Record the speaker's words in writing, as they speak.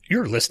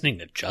You're listening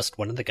to Just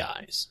One of the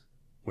Guys,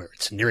 where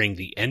it's nearing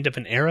the end of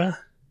an era,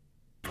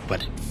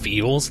 but it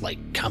feels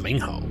like coming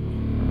home.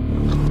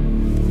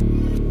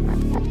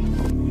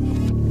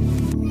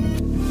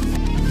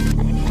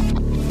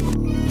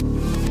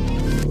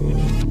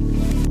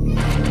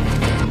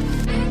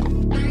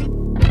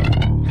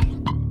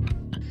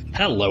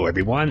 Hello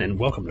everyone, and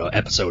welcome to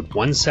episode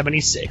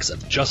 176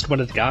 of Just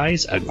One of the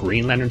Guys, a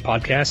Green Lantern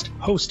podcast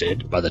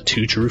hosted by the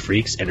Two True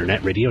Freaks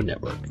Internet Radio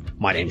Network.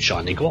 My name's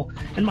Sean Nichol,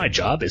 and my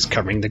job is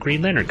covering the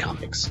Green Lantern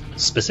comics,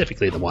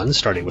 specifically the ones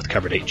starting with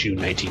cover date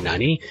June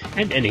 1990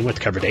 and ending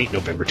with cover date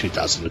November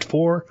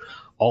 2004,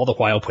 all the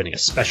while putting a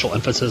special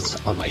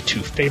emphasis on my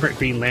two favorite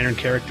Green Lantern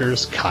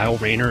characters, Kyle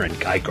Rayner and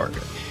Guy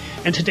Gardner.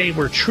 And today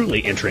we're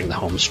truly entering the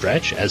home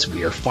stretch as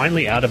we are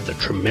finally out of the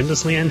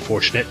tremendously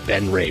unfortunate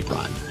Ben Raab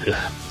run.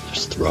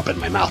 Just threw up in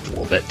my mouth a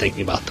little bit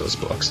thinking about those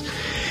books.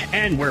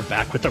 And we're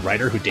back with the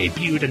writer who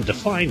debuted and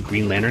defined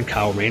Green Lantern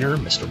Kyle Rayner,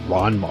 Mr.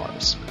 Ron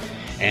Marz.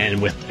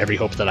 And with every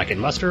hope that I can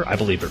muster, I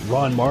believe that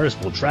Ron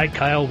Marz will drag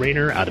Kyle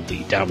Rayner out of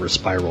the downward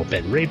spiral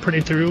Ben Raab put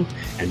him through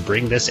and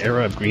bring this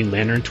era of Green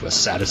Lantern to a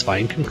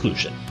satisfying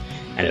conclusion.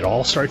 And it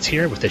all starts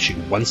here with issue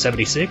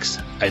 176,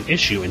 an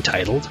issue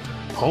entitled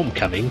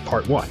Homecoming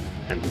Part 1.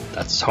 And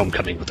that's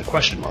Homecoming with a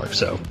question mark,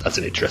 so that's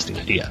an interesting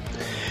idea.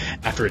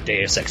 After a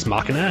Deus Ex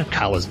Machina,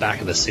 Kyle is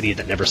back in the city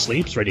that never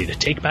sleeps, ready to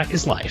take back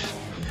his life.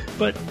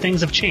 But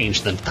things have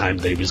changed in the time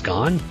that he was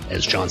gone,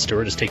 as John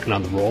Stewart has taken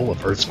on the role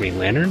of Earth's Green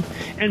Lantern,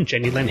 and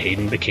Jenny Lynn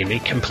Hayden became a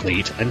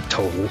complete and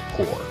total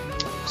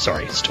whore.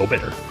 Sorry, still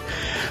bitter.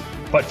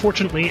 But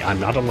fortunately, I'm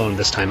not alone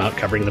this time out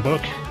covering the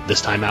book.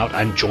 This time out,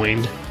 I'm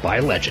joined by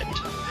a legend.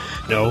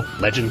 No,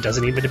 legend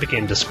doesn't even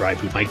begin to describe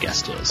who my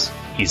guest is.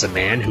 He's a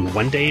man who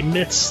one day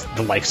admits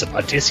the likes of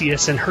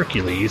Odysseus and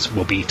Hercules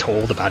will be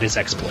told about his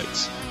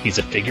exploits. He's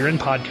a figure in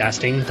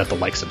podcasting that the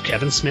likes of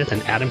Kevin Smith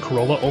and Adam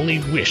Carolla only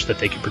wish that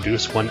they could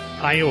produce one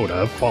iota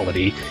of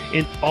quality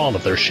in all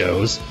of their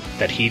shows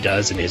that he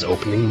does in his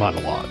opening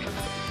monologue.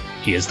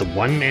 He is the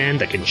one man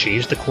that can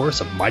change the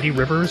course of mighty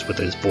rivers with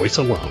his voice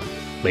alone.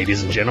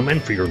 Ladies and gentlemen,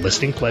 for your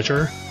listening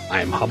pleasure,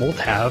 I am humbled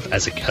to have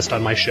as a guest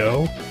on my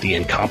show the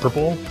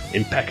incomparable,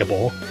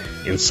 impeccable,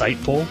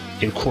 insightful,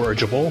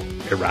 incorrigible,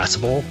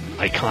 irascible,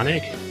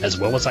 iconic, as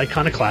well as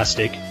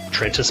iconoclastic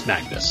Trentus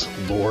Magnus,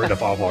 Lord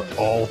of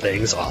all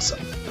things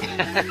awesome.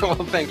 Well,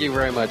 thank you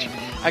very much.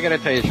 I gotta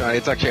tell you, Sean,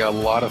 it's actually a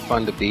lot of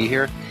fun to be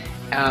here.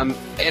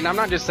 And I'm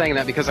not just saying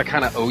that because I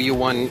kind of owe you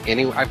one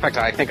anyway. In fact,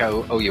 I think I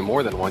owe you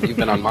more than one. You've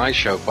been on my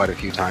show quite a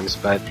few times.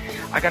 But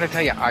I got to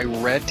tell you, I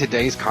read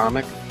today's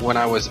comic when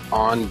I was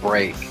on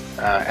break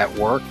at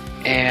work.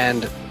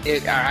 And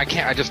I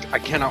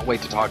cannot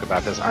wait to talk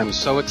about this. I'm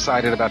so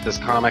excited about this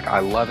comic. I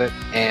love it.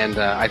 And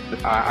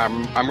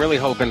I'm really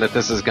hoping that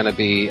this is going to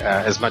be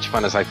as much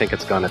fun as I think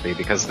it's going to be.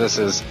 Because this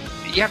is,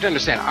 you have to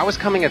understand, I was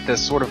coming at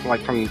this sort of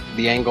like from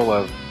the angle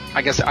of,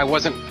 I guess I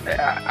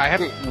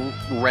hadn't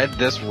read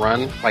this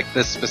run, like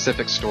this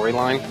specific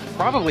storyline,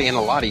 probably in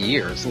a lot of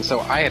years. And so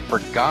I had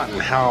forgotten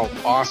how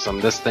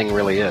awesome this thing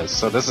really is.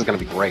 So this is going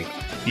to be great.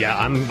 Yeah,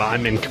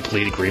 I'm in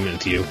complete agreement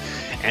with you.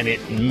 And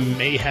it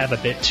may have a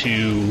bit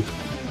to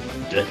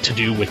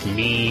do with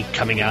me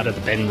coming out of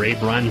the Ben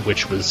Raab run,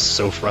 which was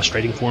so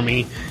frustrating for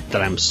me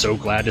that I'm so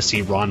glad to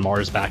see Ron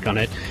Marz back on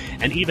it.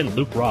 And even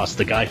Luke Ross,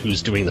 the guy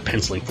who's doing the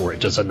penciling for it,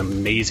 does an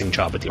amazing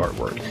job with the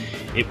artwork.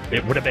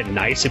 It would have been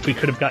nice if we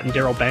could have gotten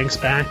Darryl Banks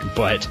back,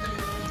 but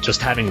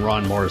just having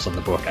Ron Marz on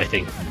the book, I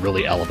think,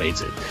 really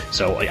elevates it.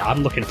 So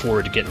I'm looking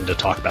forward to getting to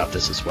talk about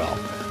this as well.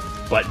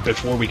 But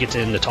before we get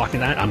into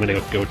talking that, I'm going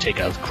to go take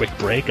a quick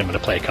break. I'm going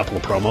to play a couple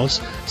of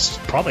promos,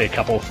 probably a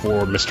couple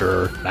for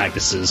Mr.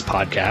 Magnus's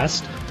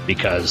podcast,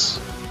 because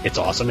it's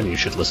awesome and you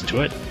should listen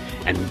to it.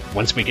 And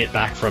once we get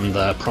back from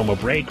the promo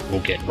break,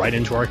 we'll get right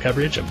into our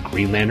coverage of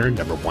Green Lantern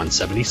number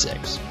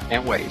 176.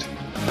 Can't wait.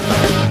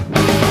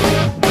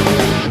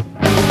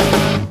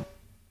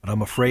 But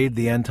I'm afraid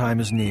the end time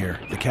is near,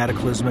 the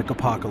cataclysmic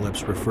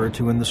apocalypse referred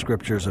to in the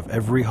scriptures of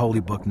every holy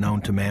book known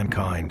to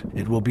mankind.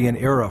 It will be an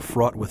era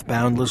fraught with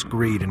boundless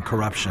greed and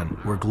corruption,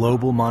 where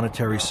global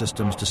monetary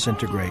systems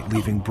disintegrate,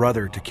 leaving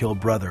brother to kill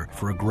brother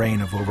for a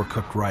grain of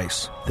overcooked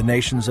rice. The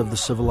nations of the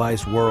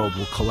civilized world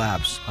will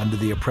collapse under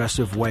the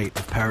oppressive weight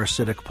of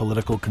parasitic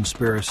political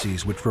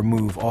conspiracies which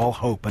remove all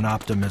hope and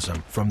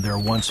optimism from their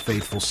once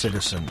faithful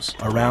citizens.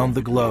 Around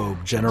the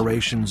globe,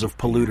 generations of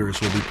polluters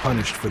will be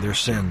punished for their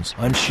sins,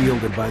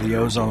 unshielded by the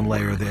ozone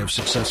layer they have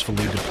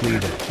successfully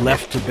depleted,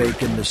 left to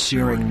bake in the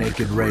searing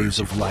naked rays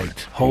of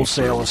light.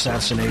 Wholesale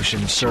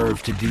assassinations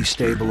serve to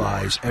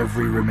destabilize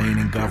every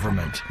remaining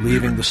government,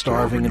 leaving the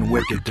starving and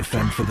wicked to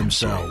fend for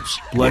themselves.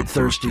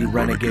 Bloodthirsty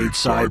renegade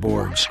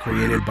cyborgs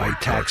created by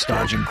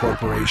tax-dodging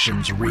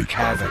corporations wreak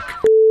havoc.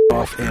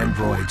 Off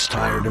androids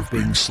tired of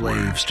being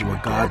slaves to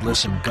a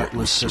godless and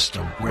gutless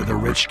system where the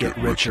rich get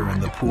richer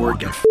and the poor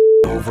get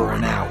over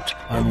and out,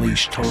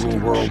 unleash total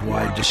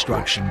worldwide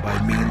destruction by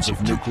means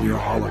of nuclear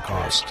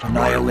holocaust,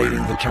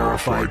 annihilating the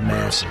terrified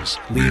masses,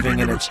 leaving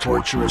in its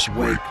torturous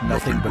wake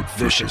nothing but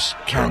vicious,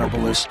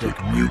 cannibalistic,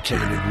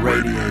 mutated,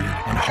 radiated,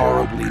 and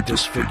horribly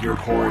disfigured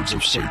hordes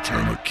of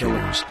satanic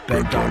killers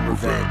bent on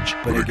revenge,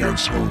 but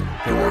against whom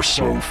there are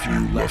so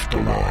few left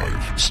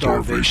alive.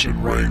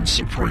 Starvation reigns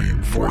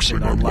supreme,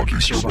 forcing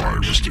unlucky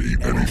survivors to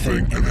eat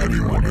anything and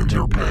anyone in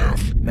their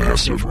path.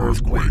 Massive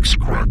earthquakes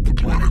crack the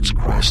planet's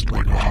crust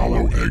like a hollow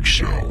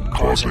eggshell,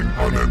 causing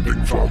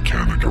unending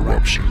volcanic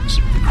eruptions.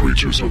 The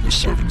creatures of the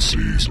seven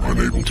seas,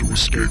 unable to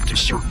escape to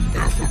certain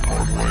death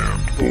upon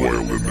land,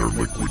 boil in their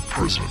liquid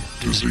prison.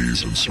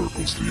 Disease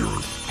encircles the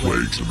earth.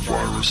 Plagues and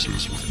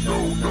viruses with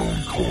no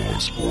known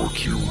cause or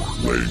cure,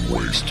 laying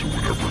waste to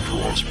whatever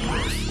draws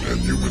breath. And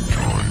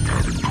humankind,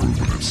 having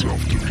proven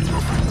itself to be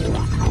nothing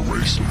more than a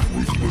race of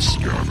ruthless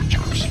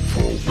scavengers,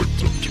 fall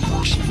victim to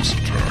merciless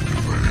attack at the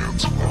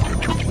hands of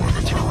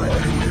interplanetary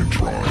alien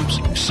tribes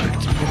who seek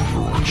to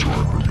conquer our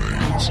charred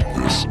remains.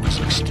 This is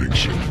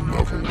Extinction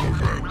Level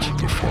Event,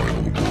 the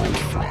final world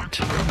front,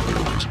 and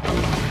there is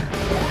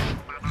only 1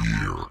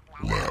 year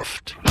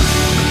left.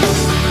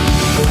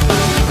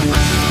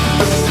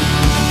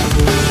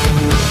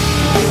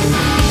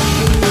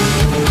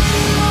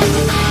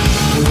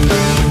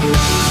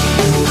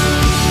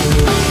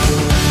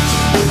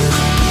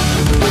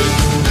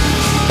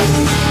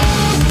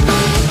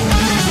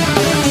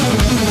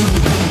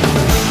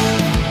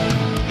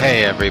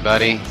 Hey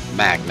everybody,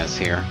 Magnus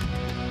here.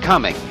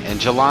 Coming in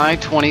July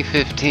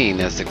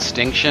 2015 is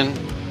Extinction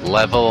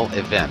Level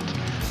Event,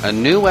 a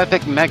new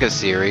epic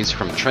mega-series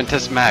from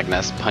Trentus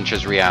Magnus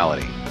Punches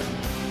Reality.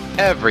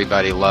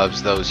 Everybody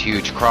loves those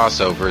huge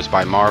crossovers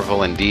by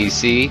Marvel and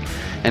DC,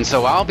 and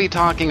so I'll be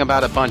talking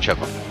about a bunch of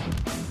them.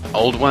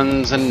 Old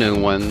ones and new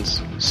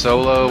ones,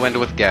 solo and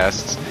with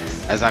guests,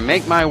 as I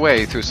make my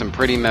way through some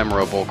pretty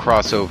memorable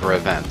crossover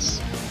events.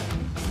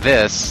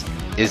 This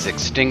is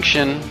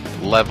Extinction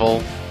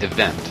Level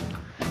Event,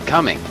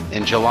 coming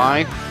in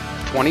July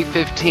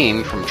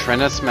 2015 from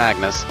Trentus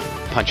Magnus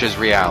Punches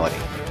Reality,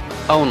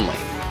 only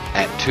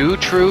at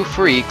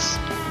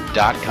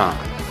twotruefreaks.com.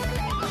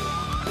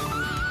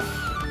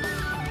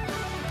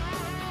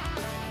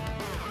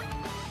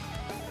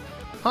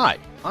 Hi,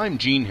 I'm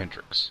Gene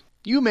Hendricks.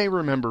 You may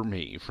remember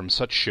me from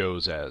such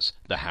shows as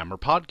the Hammer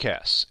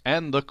Podcasts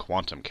and the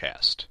Quantum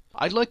Cast.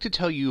 I'd like to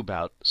tell you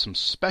about some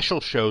special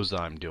shows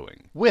that I'm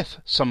doing with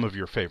some of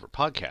your favorite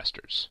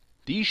podcasters.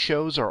 These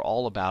shows are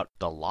all about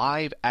the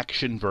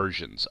live-action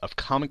versions of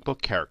comic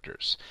book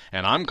characters,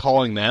 and I'm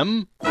calling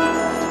them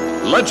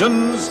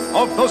Legends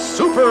of the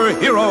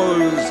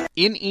Superheroes.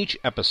 In each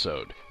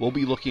episode, we'll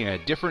be looking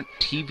at a different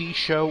TV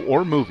show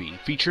or movie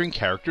featuring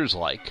characters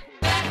like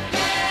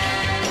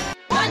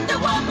Wonder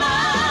Woman!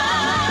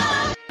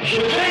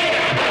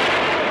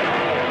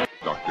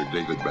 Dr.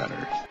 David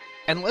Banner.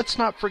 And let's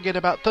not forget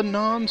about the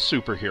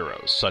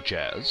non-superheroes, such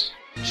as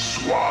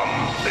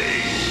Swamp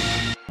Thing.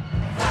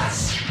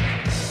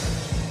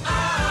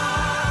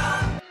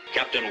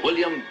 Captain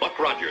William Buck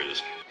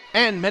Rogers.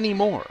 and many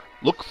more.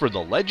 Look for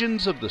the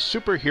Legends of the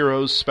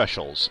Superheroes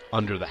specials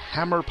under the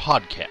Hammer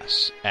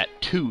Podcasts at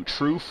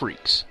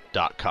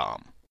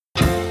twotruefreaks.com.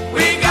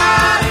 We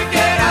gotta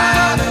get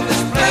out of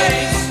this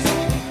place.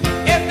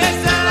 If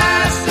it's the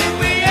last thing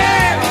we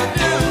ever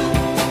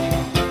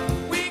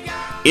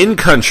do. In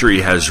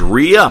Country has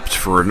re-upped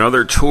for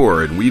another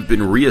tour, and we've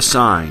been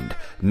reassigned.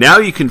 Now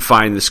you can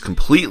find this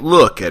complete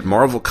look at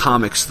Marvel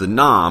Comics The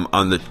Nom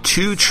on the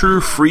Two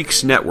True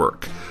Freaks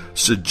Network.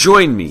 So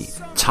join me,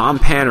 Tom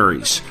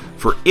Paneris,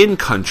 for In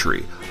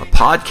Country, a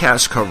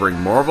podcast covering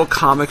Marvel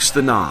Comics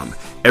The Nom,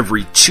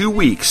 every 2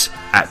 weeks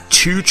at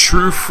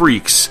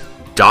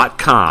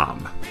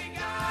twotruefreaks.com.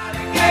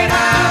 Get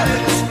out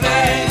of this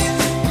place.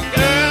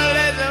 Girl,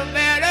 there's a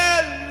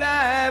better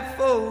life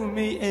for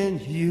me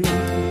and you.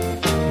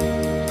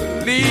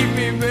 Believe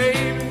me,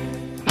 baby.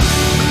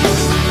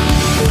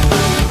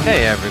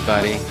 Hey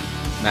everybody,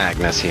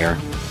 Magnus here.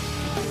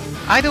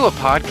 I do a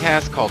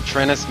podcast called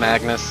Trentus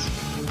Magnus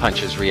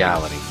Punches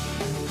Reality.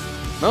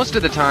 Most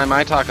of the time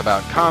I talk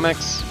about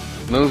comics,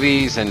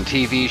 movies, and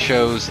TV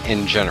shows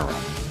in general.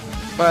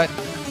 But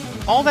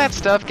all that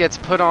stuff gets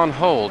put on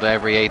hold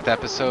every 8th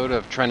episode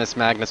of Trentus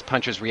Magnus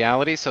Punches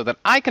Reality so that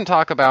I can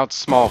talk about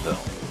Smallville.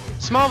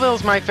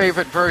 Smallville's my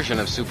favorite version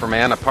of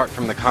Superman apart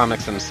from the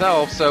comics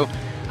themselves, so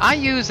I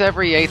use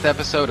every 8th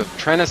episode of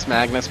Trentus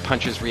Magnus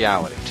Punches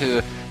Reality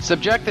to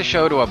subject the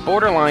show to a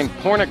borderline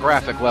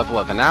pornographic level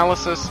of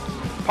analysis,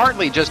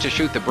 partly just to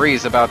shoot the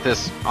breeze about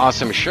this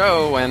awesome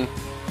show, and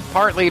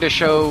partly to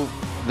show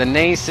the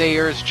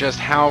naysayers just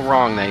how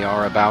wrong they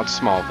are about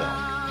Smallville.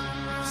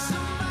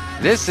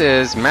 This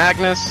is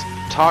Magnus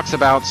Talks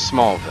About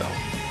Smallville,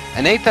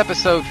 an 8th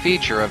episode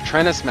feature of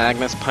Trentus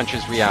Magnus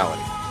Punches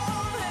Reality.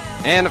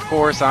 And of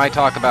course, I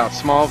talk about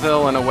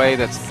Smallville in a way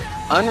that's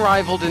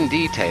unrivaled in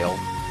detail,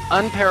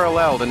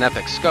 unparalleled in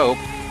epic scope,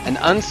 and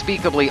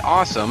unspeakably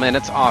awesome in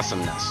its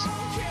awesomeness.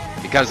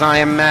 Because I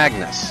am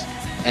Magnus,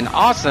 and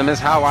awesome is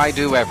how I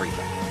do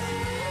everything.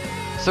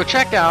 So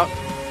check out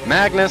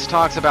Magnus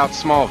talks about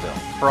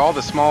Smallville, for all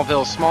the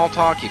Smallville small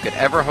talk you could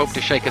ever hope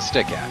to shake a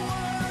stick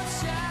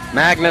at.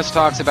 Magnus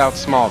talks about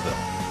Smallville.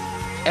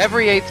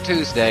 Every 8th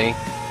Tuesday,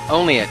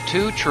 only at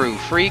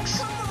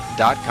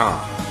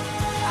twotruefreaks.com.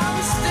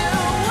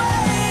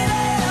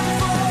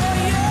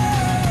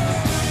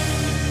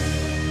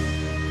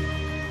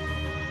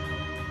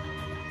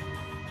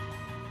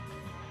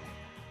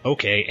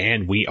 Okay,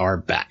 and we are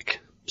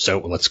back. So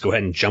let's go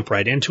ahead and jump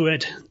right into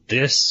it.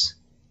 This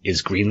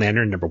is Green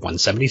Lantern number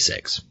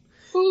 176.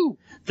 Woo!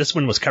 This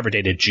one was cover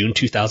dated June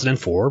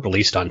 2004,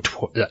 released on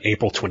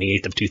April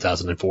 28th of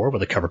 2004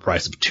 with a cover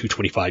price of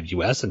 $225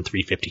 US and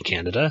 $350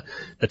 Canada.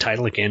 The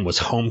title again was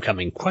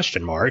Homecoming ?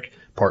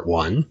 Part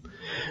 1.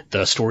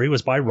 The story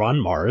was by Ron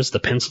Mars. The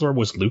penciler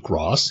was Luke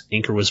Ross.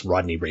 Inker was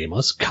Rodney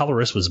Ramos.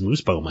 Colorist was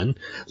Moose Bowman.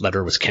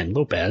 Letterer was Ken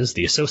Lopez.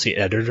 The associate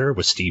editor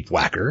was Steve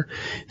Wacker.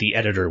 The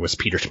editor was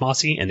Peter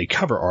Tomasi, and the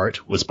cover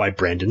art was by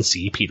Brandon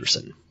C.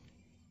 Peterson.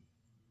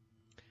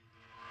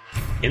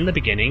 In the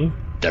beginning,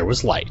 there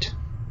was light.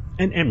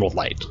 An emerald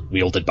light,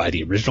 wielded by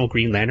the original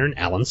Green Lantern,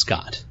 Alan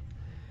Scott.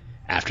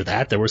 After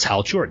that, there was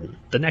Hal Jordan,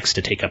 the next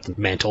to take up the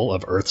mantle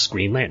of Earth's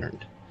Green Lantern.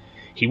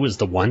 He was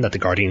the one that the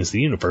Guardians of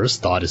the Universe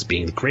thought as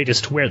being the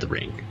greatest to wear the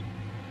ring.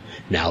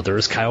 Now there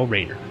is Kyle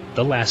Rayner,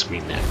 the last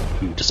Green Lantern,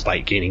 who,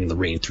 despite gaining the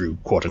ring through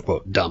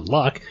quote-unquote dumb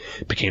luck,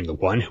 became the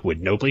one who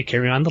would nobly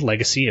carry on the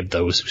legacy of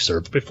those who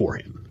served before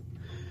him.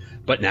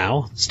 But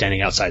now,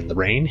 standing outside in the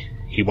rain,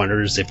 he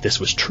wonders if this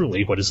was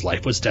truly what his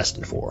life was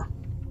destined for.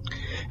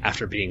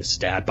 After being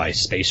stabbed by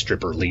space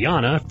stripper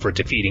Liana for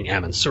defeating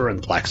Amon Sur in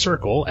the Black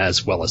Circle,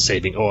 as well as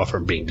saving Oa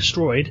from being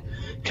destroyed,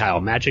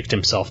 Kyle magicked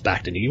himself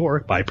back to New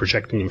York by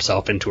projecting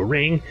himself into a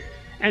ring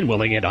and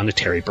willing it onto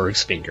Terry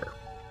Berg's finger.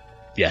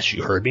 Yes,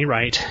 you heard me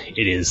right,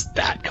 it is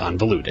that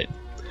convoluted.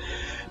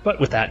 But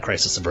with that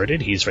crisis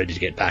averted, he's ready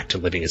to get back to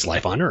living his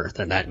life on Earth,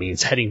 and that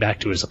means heading back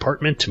to his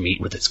apartment to meet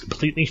with his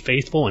completely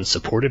faithful and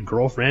supportive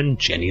girlfriend,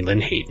 Jenny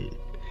Lynn Hayden.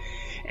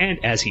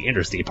 And as he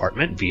enters the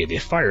apartment via the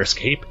fire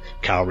escape,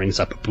 Kyle rings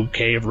up a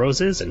bouquet of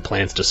roses and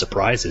plans to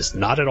surprise his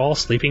not-at-all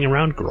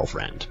sleeping-around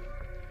girlfriend.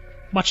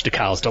 Much to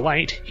Kyle's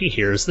delight, he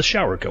hears the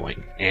shower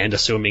going, and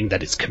assuming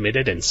that his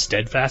committed and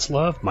steadfast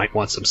love might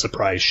want some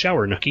surprise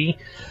shower nookie,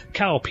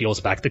 Kyle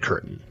peels back the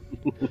curtain.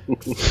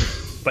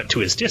 But to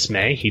his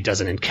dismay, he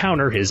doesn't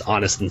encounter his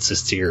honest and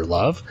sincere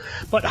love,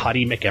 but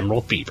Hottie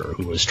McEmerald Fever,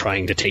 who is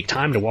trying to take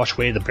time to wash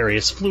away the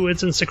various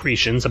fluids and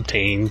secretions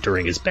obtained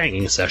during his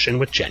banging session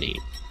with Jenny.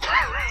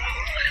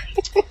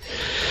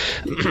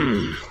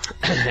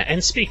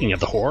 And speaking of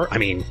the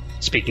whore,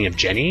 speaking of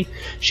Jenny,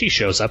 she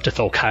shows up to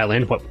fill Kyle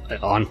in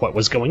on what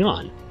was going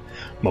on.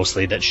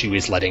 Mostly that she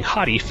was letting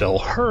Hottie fill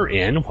her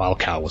in while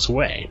Kyle was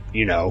away.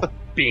 You know,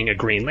 being a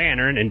Green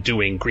Lantern and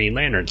doing Green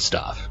Lantern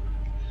stuff.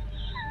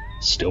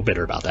 Still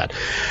bitter about that.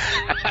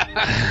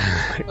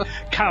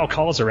 Kyle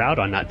calls her out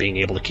on not being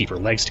able to keep her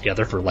legs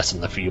together for less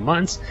than a few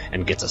months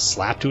and gets a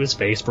slap to his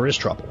face for his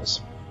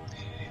troubles.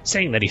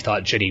 Saying that he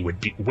thought Jenny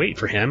would wait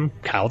for him,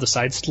 Kyle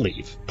decides to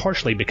leave,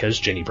 partially because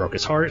Jenny broke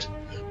his heart,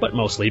 but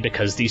mostly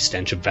because the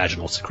stench of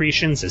vaginal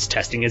secretions is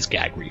testing his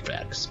gag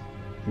reflex.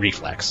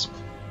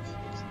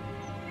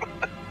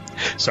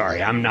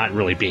 Sorry, I'm not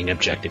really being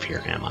objective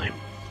here, am I?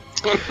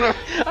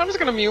 I'm just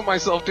gonna mute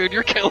myself, dude.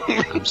 You're killing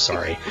me. I'm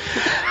sorry.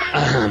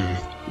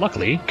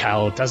 Luckily,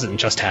 Kyle doesn't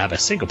just have a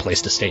single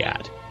place to stay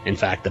at. In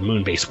fact, the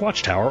Moonbase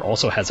Watchtower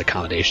also has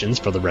accommodations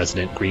for the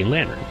resident Green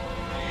Lantern.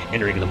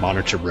 Entering the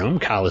monitor room,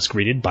 Kyle is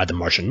greeted by the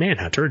Martian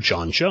Manhunter,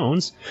 John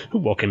Jones, who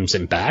welcomes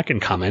him back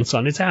and comments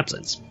on his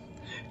absence.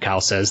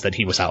 Kyle says that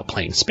he was out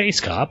playing Space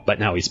Cop,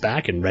 but now he's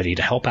back and ready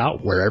to help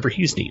out wherever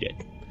he's needed.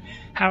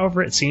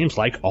 However, it seems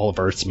like all of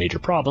Earth's major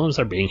problems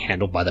are being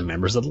handled by the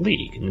members of the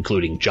League,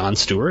 including John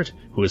Stewart,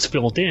 who is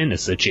filled in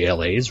as the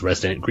JLA's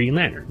resident Green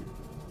Lantern.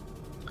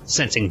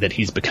 Sensing that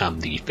he's become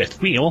the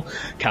fifth wheel,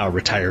 Kyle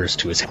retires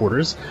to his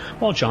quarters,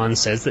 while John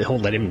says that he'll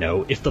let him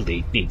know if the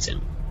League needs him.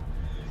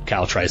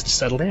 Kyle tries to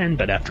settle in,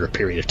 but after a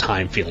period of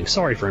time feeling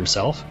sorry for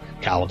himself,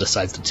 Kyle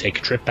decides to take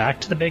a trip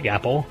back to the Big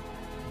Apple.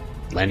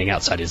 Landing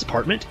outside his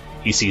apartment,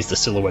 he sees the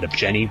silhouette of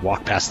Jenny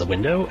walk past the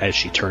window as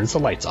she turns the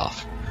lights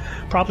off,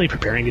 probably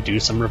preparing to do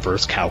some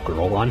reverse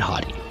cowgirl on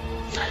Hottie.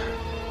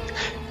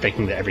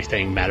 Thinking that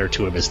everything mattered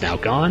to him is now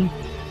gone,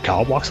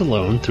 Kyle walks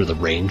alone through the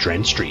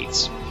rain-drenched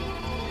streets.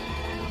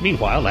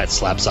 Meanwhile, at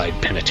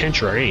Slabside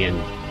Penitentiary,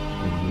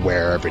 and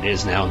wherever it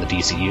is now in the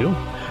DCU,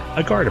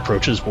 a guard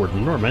approaches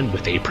Warden Norman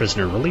with a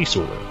prisoner release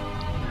order.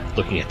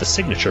 Looking at the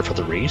signature for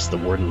the release, the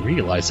warden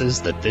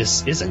realizes that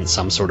this isn't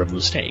some sort of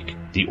mistake.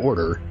 The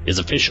order is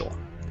official.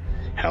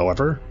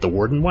 However, the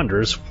warden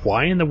wonders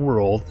why in the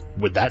world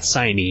would that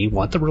signee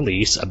want the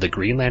release of the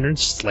Green Lantern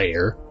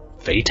Slayer,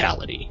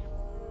 Fatality.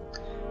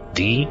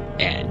 The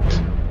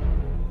end.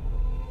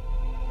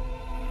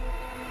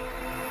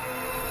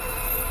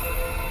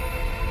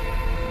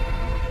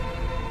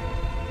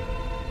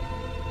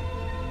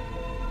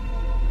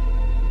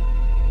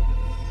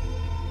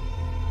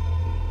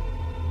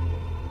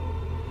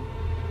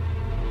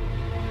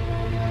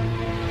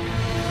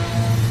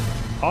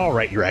 All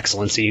right, Your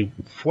Excellency,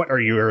 what are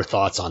your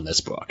thoughts on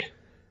this book?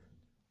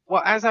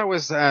 Well, as I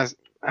was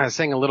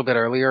saying a little bit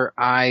earlier,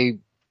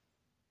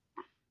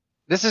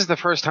 this is the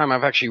first time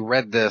I've actually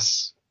read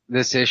this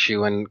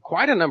issue in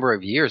quite a number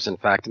of years, in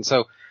fact. And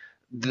so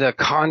the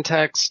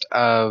context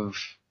of,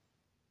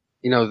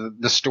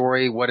 the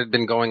story, what had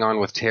been going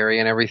on with Terry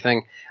and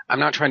everything, I'm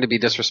not trying to be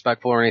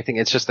disrespectful or anything.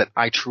 It's just that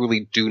I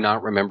truly do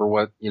not remember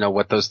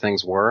what those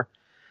things were.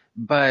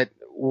 But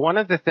one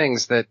of the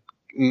things that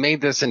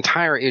made this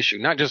entire issue,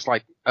 not just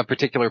like a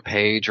particular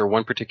page or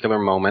one particular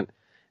moment,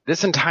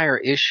 this entire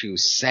issue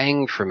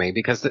sang for me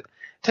because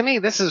to me,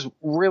 this is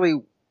really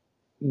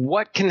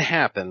what can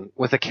happen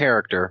with a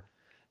character,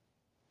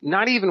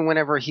 not even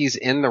whenever he's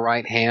in the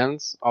right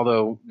hands,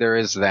 although there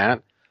is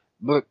that,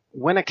 but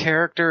when a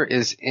character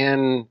is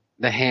in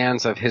the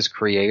hands of his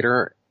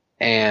creator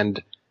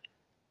and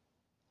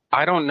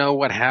I don't know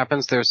what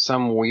happens, there's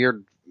some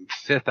weird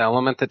fifth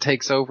element that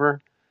takes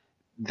over,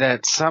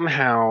 that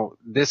somehow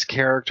this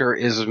character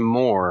is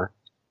more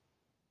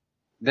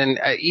than,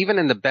 even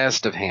in the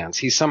best of hands,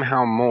 he's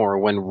somehow more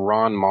when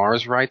Ron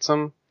Marz writes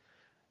him.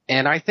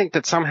 And I think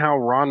that somehow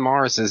Ron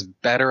Marz is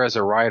better as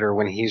a writer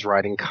when he's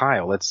writing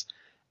Kyle.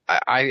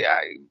 And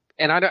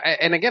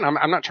again,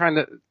 I'm not trying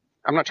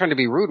to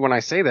be rude when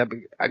I say that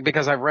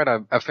because I've read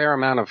a fair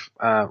amount of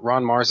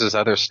Ron Marz's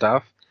other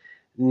stuff,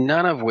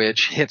 none of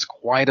which hits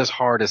quite as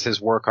hard as his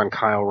work on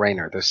Kyle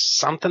Rayner. There's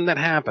something that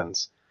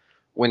happens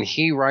when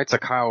he writes a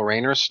Kyle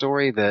Rayner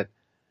story that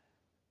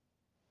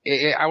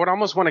I would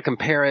almost want to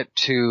compare it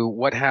to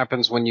what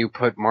happens when you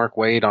put Mark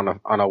Waid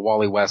on a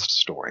Wally West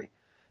story,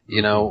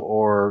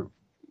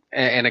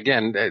 and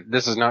again,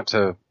 this is not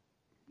to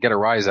get a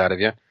rise out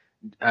of you.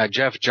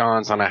 Jeff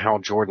Johns on a Hal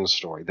Jordan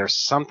story. There's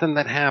something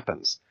that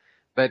happens,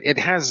 but it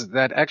has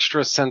that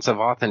extra sense of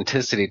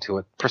authenticity to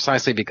it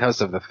precisely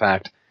because of the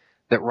fact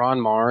that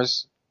Ron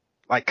Marz,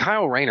 like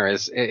Kyle Rayner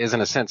is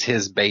in a sense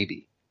his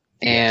baby.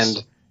 And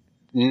yes.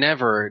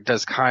 Never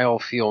does Kyle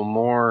feel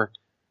more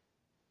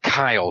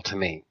Kyle to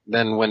me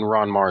than when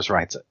Ron Marz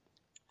writes it.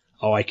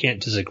 Oh, I can't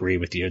disagree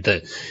with you.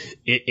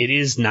 It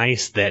is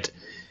nice that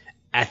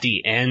at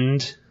the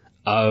end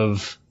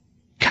of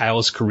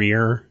Kyle's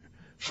career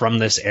from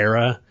this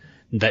era,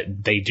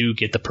 that they do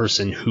get the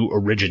person who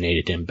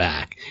originated him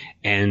back.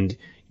 And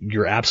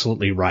you're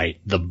absolutely right.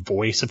 The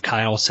voice of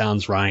Kyle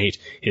sounds right.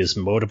 His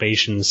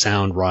motivations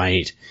sound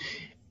right.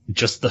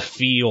 Just the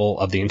feel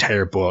of the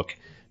entire book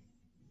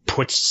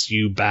puts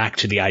you back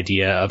to the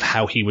idea of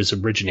how he was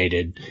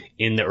originated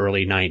in the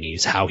early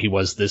 90s, how he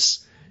was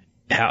this,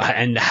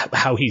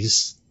 how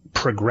he's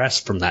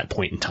progressed from that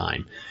point in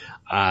time.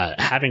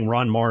 Having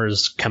Ron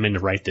Marz come in to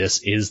write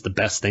this is the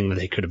best thing that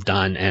they could have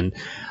done, and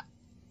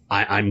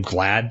I'm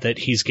glad that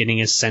he's getting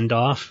his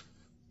send-off.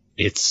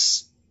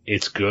 It's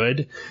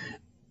good.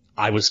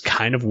 I was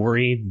kind of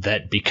worried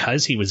that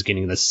because he was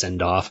getting this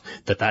send-off,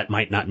 that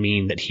might not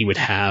mean that he would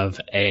have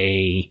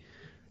a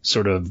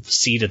sort of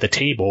seat at the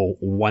table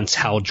once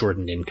Hal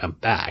Jordan didn't come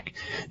back.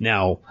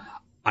 Now,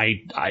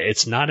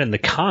 it's not in the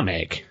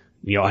comic,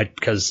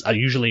 because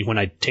usually when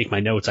I take my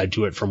notes, I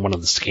do it from one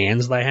of the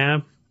scans that I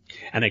have.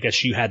 And I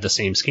guess you had the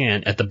same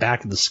scan. At the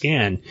back of the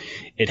scan,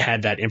 it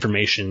had that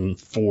information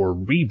for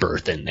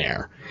Rebirth in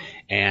there.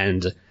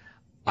 And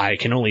I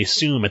can only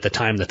assume at the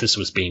time that this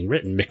was being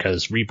written,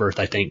 because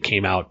Rebirth, I think,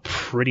 came out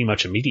pretty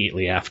much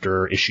immediately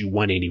after issue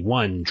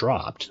 181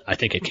 dropped. I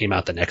think it came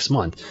out the next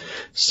month.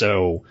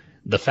 So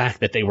the fact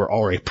that they were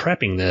already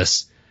prepping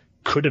this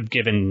could have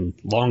given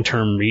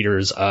long-term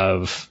readers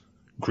of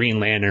Green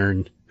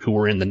Lantern who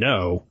were in the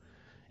know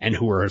and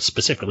who were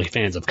specifically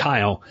fans of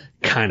Kyle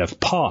kind of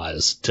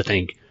pause to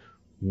think,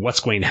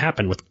 what's going to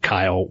happen with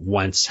Kyle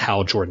once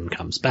Hal Jordan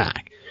comes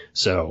back?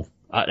 So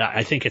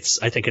I think it's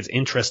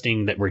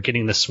interesting that we're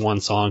getting this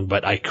swan song,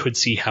 but I could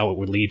see how it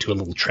would lead to a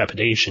little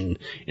trepidation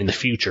in the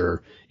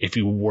future if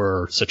you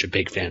were such a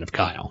big fan of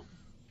Kyle.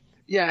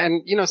 Yeah,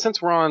 and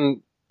since we're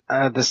on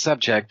the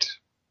subject,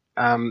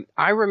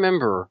 I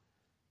remember,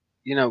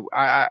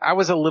 I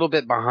was a little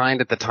bit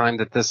behind at the time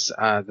that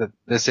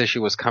this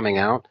issue was coming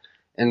out.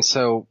 And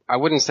so I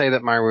wouldn't say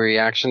that my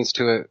reactions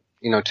to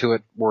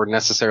it were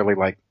necessarily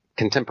like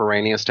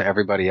contemporaneous to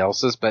everybody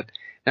else's, but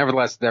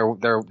nevertheless,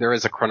 there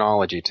is a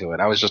chronology to it.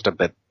 I was just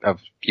a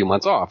few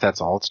months off. That's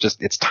all.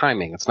 It's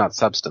timing. It's not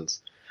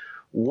substance.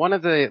 One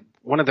of the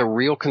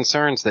real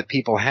concerns that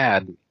people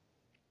had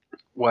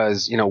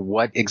was,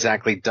 what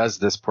exactly does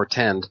this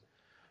portend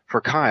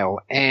for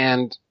Kyle?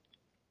 And,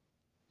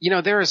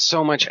 there is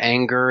so much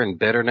anger and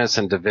bitterness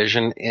and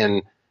division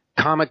in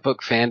comic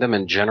book fandom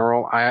in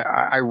general.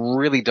 I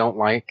really don't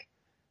like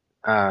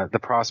the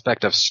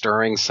prospect of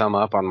stirring some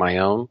up on my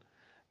own.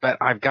 But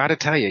I've got to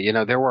tell you,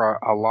 there were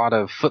a lot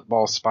of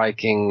football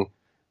spiking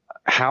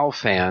Hal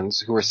fans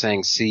who were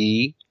saying,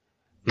 see,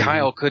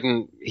 Kyle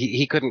couldn't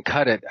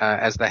cut it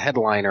as the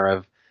headliner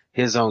of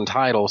his own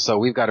title, so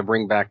we've got to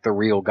bring back the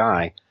real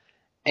guy.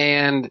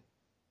 And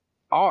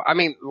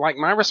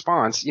my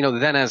response,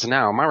 then as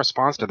now, my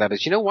response to that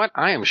is, you know what?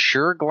 I am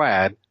sure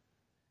glad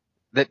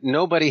that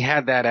nobody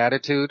had that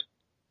attitude,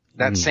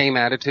 that same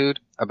attitude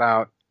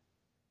about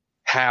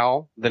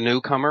Hal, the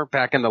newcomer,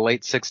 back in the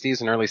late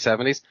 60s and early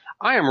 70s,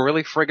 I am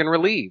really friggin'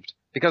 relieved.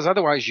 Because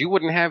otherwise you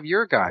wouldn't have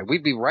your guy.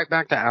 We'd be right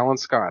back to Alan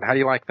Scott. How do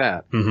you like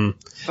that? Mm-hmm.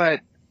 But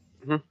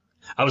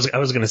I was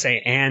going to say,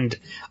 and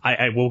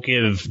I will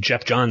give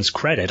Jeff Johns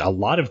credit, a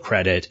lot of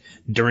credit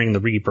during the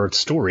Rebirth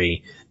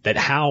story, that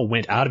Hal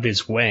went out of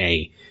his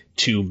way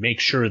to make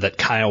sure that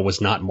Kyle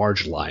was not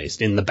marginalized.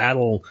 In the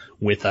battle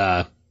with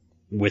Hal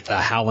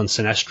and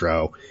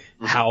Sinestro,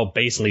 Hal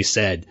basically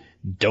said,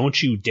 "Don't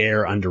you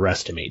dare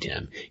underestimate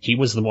him. He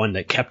was the one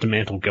that kept the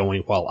mantle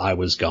going while I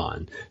was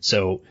gone."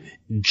 So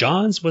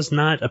Johns was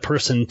not a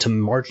person to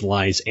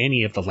marginalize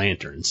any of the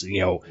Lanterns,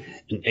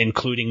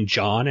 including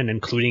John and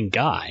including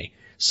Guy.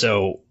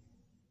 So,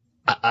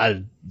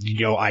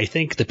 I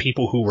think the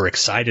people who were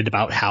excited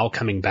about Hal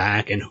coming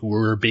back and who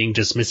were being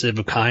dismissive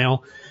of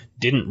Kyle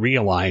didn't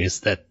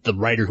realize that the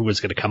writer who was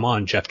going to come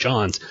on, Jeff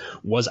Johns,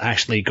 was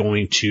actually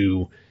going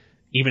to,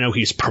 even though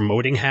he's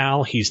promoting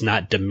Hal, he's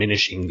not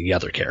diminishing the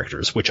other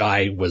characters, which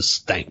I was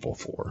thankful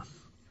for.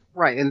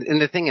 Right, and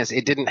the thing is,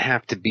 it didn't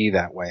have to be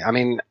that way. I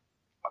mean,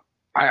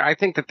 I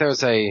think that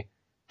there's a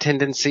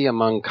tendency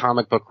among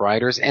comic book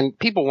writers, and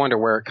people wonder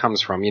where it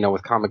comes from,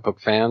 with comic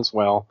book fans.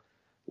 Well,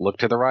 look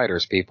to the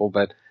writers, people.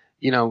 But,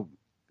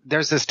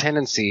 there's this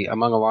tendency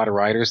among a lot of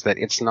writers that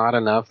it's not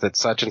enough that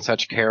such and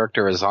such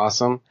character is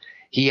awesome.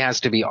 He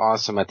has to be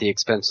awesome at the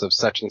expense of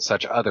such and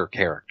such other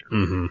character.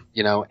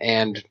 Mm-hmm.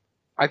 And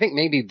I think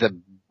maybe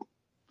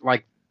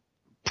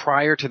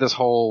prior to this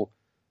whole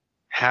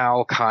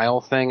Hal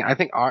Kyle thing, I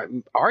think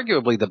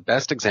arguably the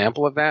best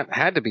example of that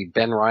had to be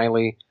Ben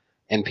Reilly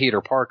and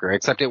Peter Parker,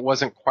 except it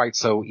wasn't quite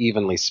so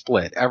evenly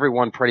split.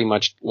 Everyone pretty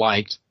much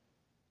liked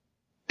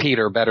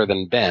Peter better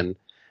than Ben,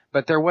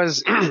 but there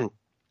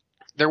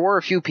were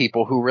a few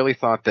people who really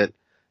thought that,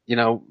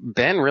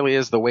 Ben really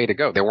is the way to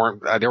go. There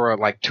were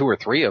like 2 or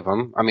 3 of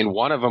them. I mean,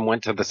 one of them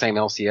went to the same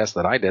LCS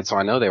that I did, so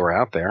I know they were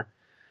out there,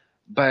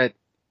 but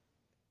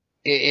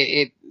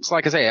it's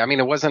like I say, I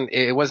mean, it wasn't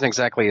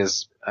exactly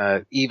as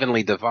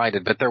evenly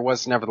divided, but there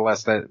was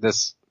nevertheless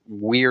this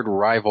weird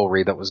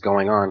rivalry that was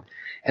going on.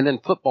 And then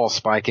football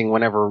spiking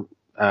whenever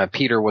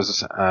Peter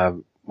was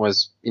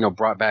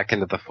brought back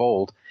into the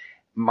fold.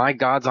 My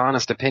God's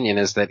honest opinion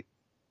is that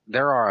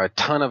there are a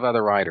ton of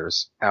other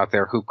writers out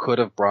there who could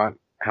have brought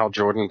Hal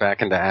Jordan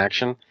back into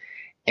action,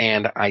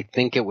 and I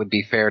think it would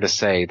be fair to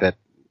say that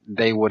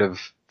they would have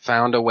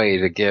found a way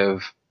to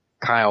give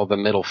Kyle the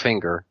middle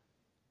finger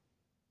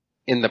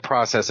in the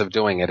process of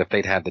doing it if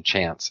they'd had the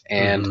chance.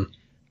 And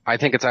I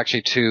think it's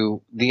actually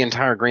to the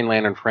entire Green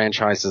Lantern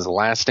franchise's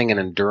lasting and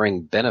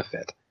enduring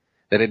benefit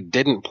that it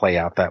didn't play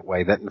out that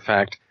way. That, in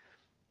fact,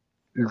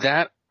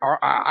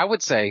 I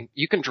would say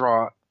you can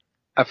draw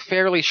a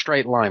fairly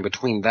straight line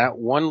between that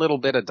one little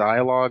bit of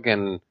dialogue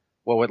and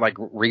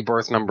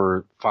Rebirth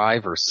number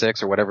 5 or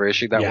 6 or whatever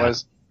issue that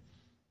was,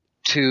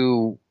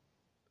 to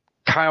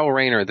Kyle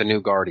Rayner, the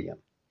New Guardian.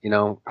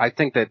 I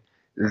think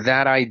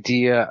that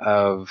idea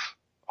of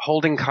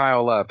holding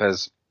Kyle up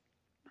as,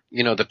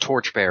 the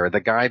torchbearer, the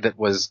guy that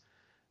was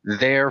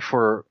there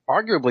for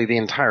arguably the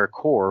entire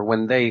Corps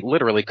when they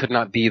literally could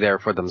not be there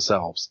for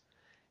themselves.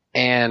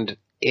 And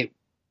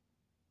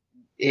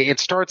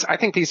it starts, I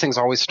think these things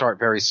always start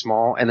very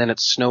small, and then it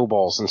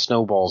snowballs and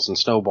snowballs and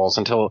snowballs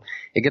until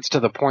it gets to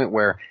the point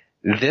where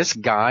this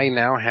guy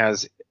now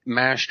has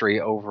mastery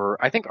over,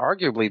 I think,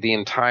 arguably the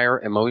entire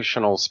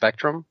emotional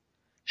spectrum.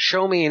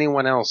 Show me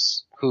anyone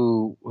else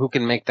who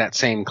can make that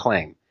same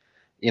claim.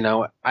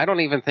 I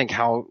don't even think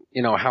Hal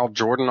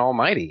Jordan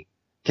Almighty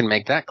can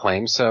make that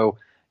claim. So,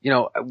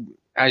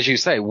 as you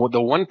say, the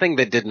one thing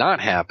that did not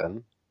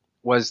happen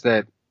was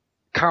that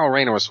Kyle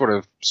Rayner was sort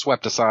of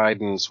swept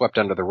aside and swept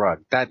under the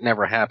rug. That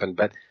never happened.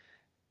 But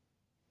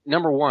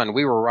number one,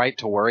 we were right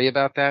to worry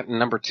about that. And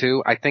number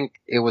two, I think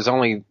it was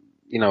only,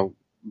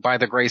 by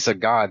the grace of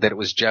God that it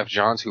was Jeff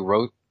Johns who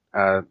wrote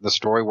the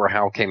story where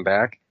Hal came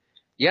back.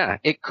 Yeah,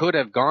 it could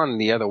have gone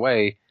the other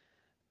way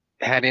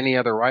had any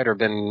other writer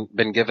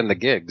been given the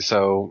gig.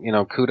 So,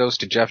 kudos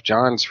to Jeff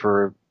Johns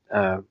for,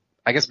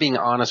 I guess, being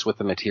honest with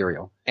the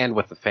material and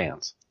with the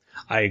fans.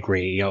 I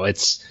agree.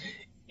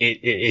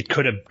 It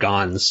could have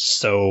gone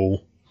so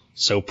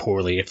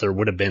poorly if there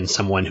would have been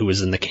someone who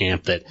was in the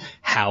camp that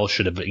Hal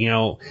should have,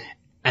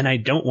 and I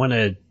don't want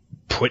to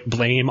put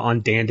blame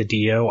on Dan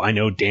DiDio. I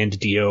know Dan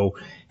DiDio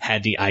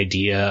had the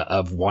idea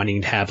of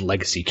wanting to have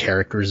legacy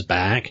characters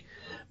back,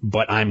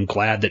 but I'm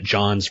glad that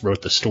Johns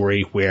wrote the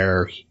story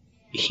where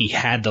he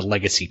had the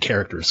legacy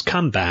characters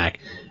come back,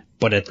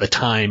 but at the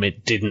time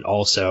it didn't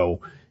also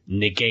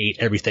negate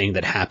everything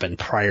that happened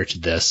prior to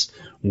this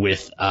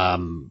with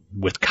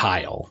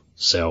Kyle.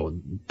 So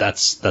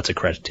that's a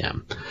credit to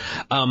him.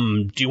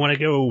 Do you want to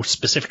go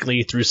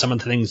specifically through some of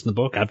the things in the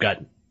book? I've got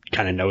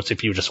kind of notes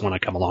if you just want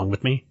to come along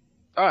with me.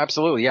 Oh,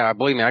 absolutely. Yeah,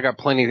 believe me, I've got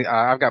plenty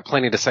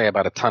to say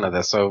about a ton of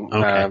this. So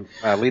okay.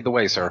 Lead the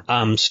way, sir.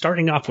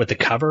 Starting off with the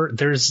cover,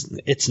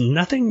 it's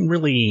nothing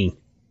really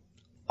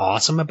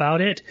awesome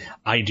about it.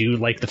 I do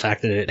like the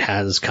fact that it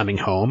has Coming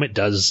Home. It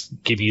does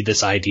give you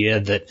this idea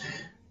that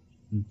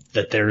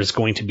there's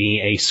going to be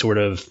a sort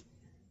of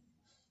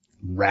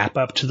wrap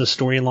up to the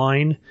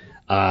storyline.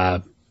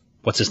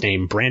 What's his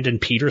name? Brandon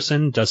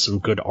Peterson does some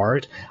good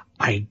art.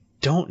 I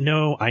don't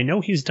know. I know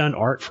he's done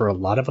art for a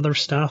lot of other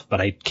stuff,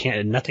 but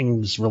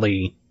nothing's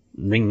really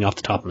ringing off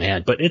the top of my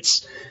head. But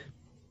it's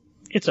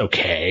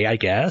okay, I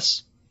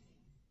guess.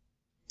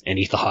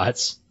 Any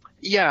thoughts?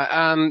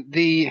 Yeah.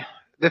 The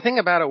thing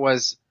about it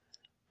was,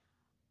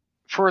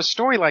 for a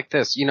story like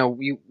this,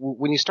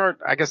 when you start,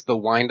 I guess, the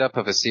wind-up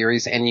of a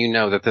series, and you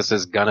know that this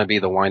is gonna be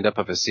the wind-up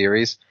of a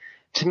series,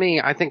 to me,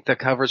 I think the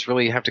covers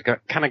really have to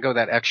kind of go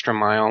that extra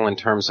mile in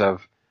terms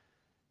of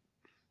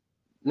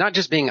not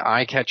just being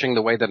eye-catching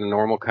the way that a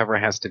normal cover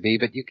has to be,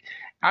 but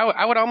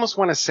I would almost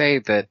want to say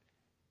that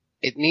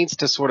it needs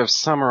to sort of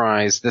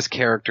summarize this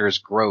character's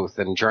growth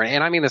and journey.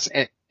 And I mean this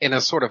in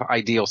a sort of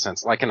ideal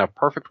sense. Like in a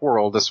perfect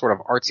world, this sort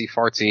of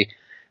artsy-fartsy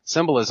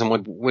symbolism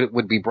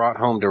would be brought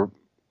home to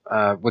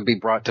would be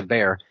brought to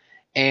bear.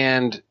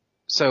 And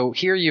so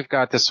here you've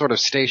got this sort of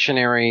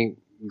stationary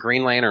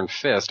Green Lantern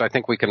fist. I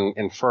think we can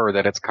infer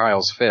that it's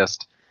Kyle's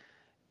fist.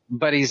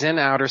 But he's in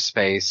outer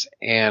space,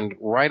 and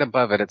right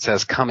above it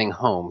says coming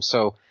home.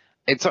 So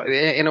it's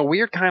in a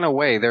weird kind of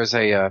way, there's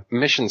a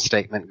mission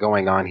statement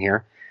going on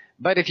here.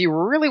 But if you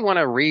really want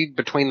to read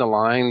between the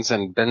lines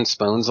and bend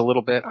spoons a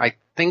little bit, I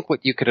think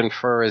what you could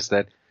infer is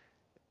that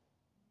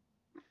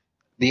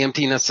the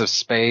emptiness of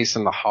space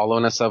and the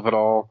hollowness of it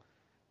all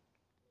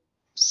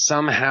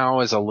somehow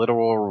is a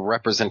literal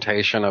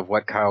representation of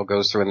what Kyle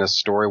goes through in this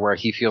story, where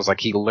he feels like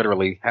he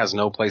literally has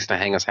no place to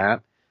hang his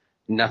hat.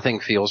 Nothing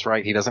feels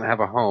right. He doesn't have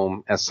a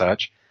home as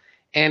such.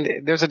 And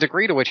there's a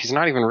degree to which he's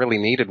not even really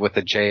needed with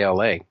the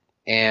JLA.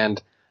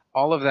 And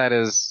all of that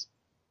is,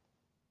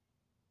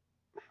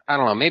 I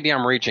don't know, maybe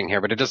I'm reaching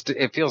here, but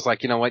it feels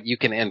like, you know what, you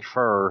can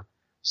infer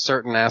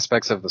certain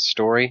aspects of the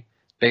story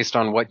based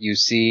on what you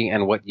see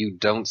and what you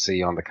don't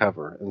see on the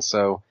cover. And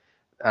so,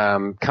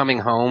 coming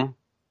home,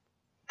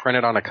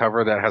 printed on a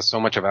cover that has so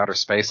much of outer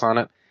space on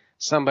it,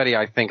 somebody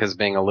I think is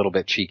being a little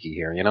bit cheeky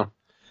here, you know?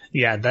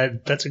 Yeah,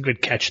 that's a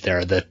good catch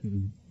there. That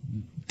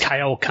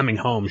Kyle coming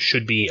home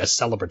should be a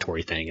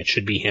celebratory thing. It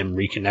should be him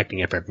reconnecting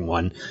with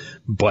everyone.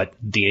 But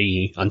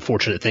the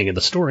unfortunate thing in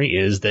the story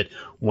is that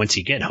once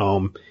he get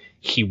home,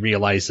 he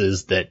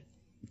realizes that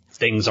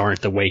things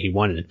aren't the way he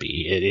wanted it to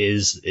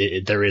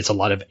be. There is a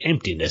lot of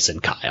emptiness in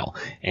Kyle,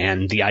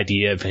 and the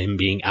idea of him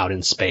being out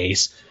in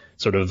space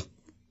sort of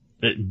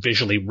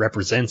visually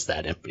represents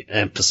that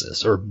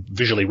emphasis, or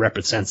visually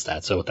represents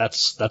that. So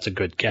that's a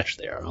good catch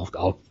there.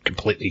 I'll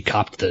completely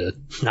cop to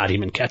not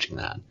even catching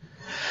that.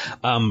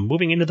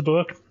 Moving into the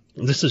book,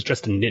 this is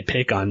just a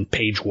nitpick on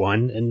page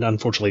 1, and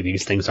unfortunately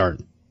these things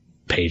aren't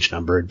page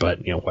numbered, but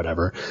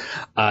whatever.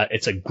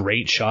 It's a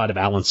great shot of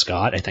Alan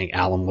Scott. I think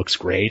Alan looks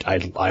great.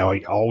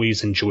 I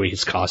always enjoy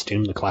his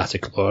costume, the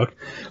classic look.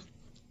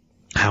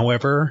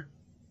 However,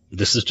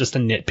 this is just a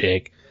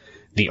nitpick.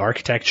 The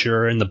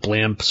architecture and the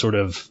blimp sort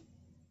of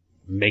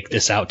make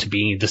this out to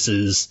be, this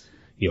is,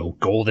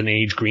 Golden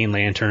Age Green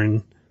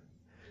Lantern.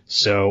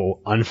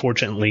 So,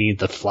 unfortunately,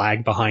 the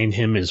flag behind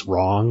him is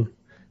wrong.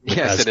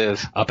 Yes, it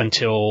is. Up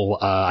until,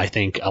 I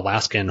think,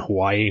 Alaska and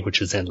Hawaii,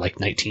 which is in,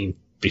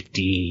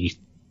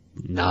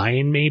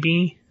 1959,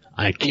 maybe?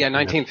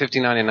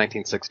 1959 and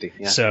 1960.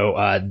 Yeah.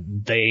 So,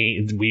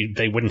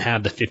 they wouldn't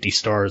have the 50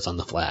 stars on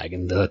the flag,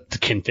 and the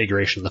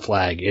configuration of the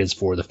flag is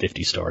for the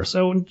 50 stars.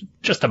 So,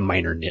 just a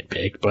minor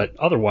nitpick, but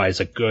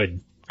otherwise a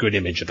good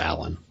image of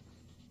Alan.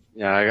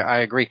 Yeah,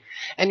 I agree.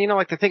 And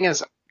the thing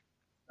is,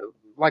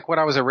 what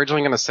I was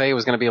originally going to say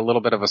was going to be a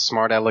little bit of a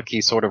smart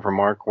alecky sort of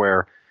remark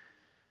where,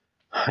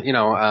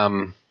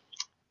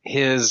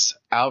 his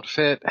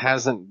outfit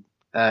hasn't,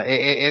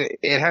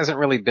 it hasn't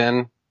really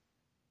been,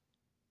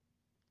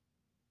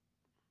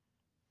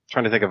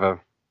 trying to think of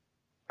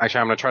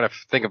actually I'm going to try to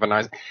think of a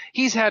nice,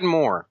 he's had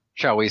more,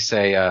 shall we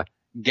say,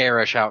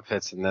 garish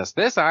outfits in this.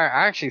 I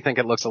actually think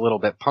it looks a little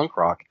bit punk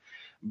rock.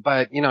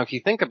 But, if you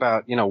think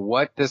about,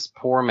 what this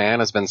poor man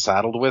has been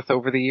saddled with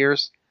over the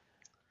years,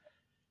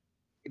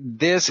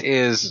 this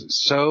is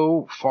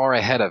so far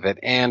ahead of it.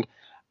 And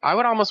I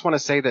would almost want to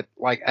say that,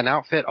 an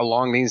outfit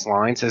along these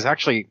lines is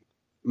actually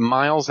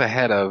miles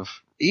ahead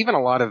of even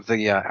a lot of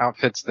the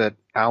outfits that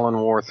Alan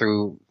wore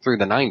through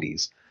the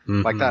 90s.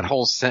 Mm-hmm. Like that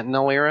whole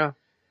Sentinel era,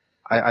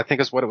 I think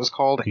is what it was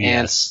called.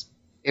 Yes.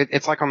 And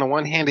it's like, on the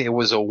one hand, it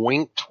was a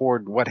wink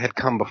toward what had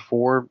come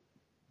before,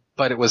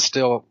 but it was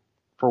still,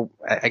 for,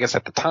 I guess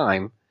at the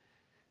time,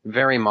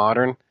 very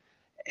modern.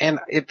 And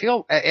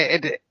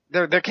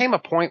there came a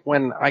point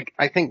when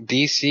I think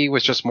DC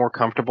was just more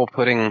comfortable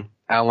putting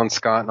Alan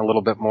Scott in a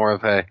little bit more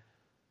of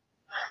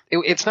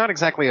it's not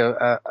exactly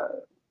an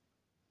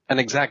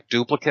exact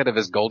duplicate of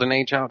his Golden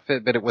Age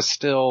outfit, but it was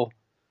still,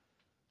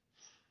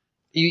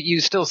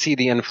 you still see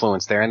the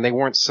influence there, and they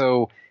weren't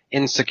so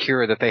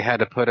insecure that they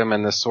had to put him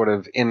in this sort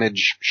of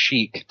image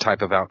chic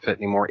type of outfit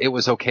anymore. It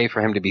was okay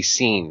for him to be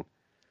seen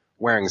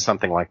wearing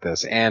something like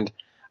this. And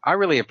I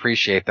really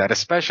appreciate that,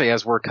 especially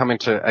as we're coming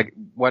to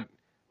what,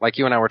 like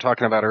you and I were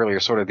talking about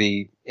earlier, sort of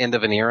the end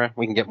of an era.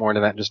 We can get more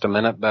into that in just a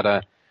minute,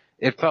 but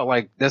it felt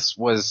like this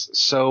was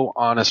so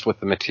honest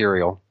with the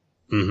material.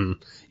 Mm-hmm.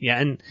 Yeah,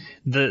 and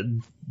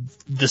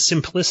the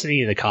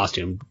simplicity of the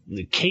costume,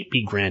 the cape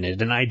be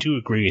granted, and I do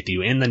agree with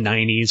you. In the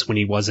 90s, when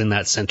he was in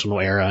that Sentinel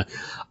era,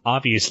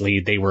 obviously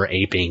they were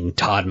aping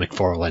Todd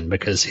McFarlane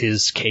because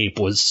his cape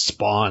was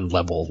Spawn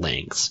level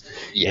lengths.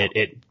 Yeah.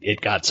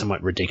 It got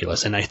somewhat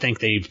ridiculous, and I think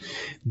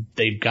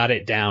they've got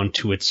it down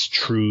to its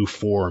true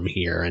form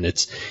here, and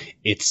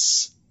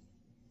it's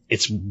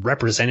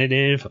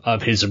representative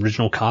of his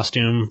original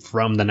costume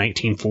from the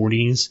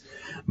 1940s,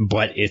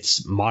 but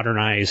it's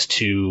modernized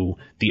to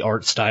the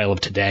art style of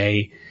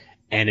today,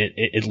 and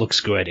it looks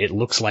good. It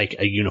looks like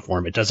a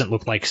uniform. It doesn't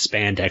look like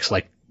spandex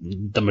like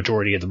the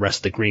majority of the rest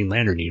of the Green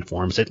Lantern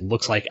uniforms. It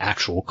looks like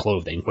actual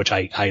clothing, which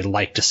I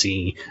like to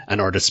see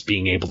an artist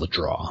being able to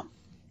draw.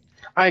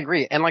 I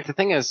agree. And like the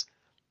thing is,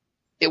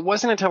 it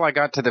wasn't until I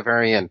got to the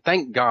very end.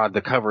 Thank God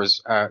the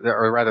covers,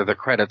 or rather the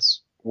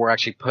credits, were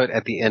actually put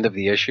at the end of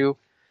the issue.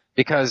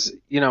 Because,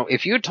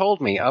 if you had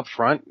told me up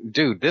front,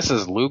 dude, this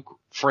is Luke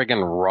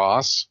friggin'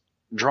 Ross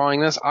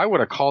drawing this, I would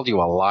have called you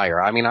a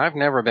liar. I mean, I've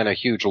never been a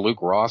huge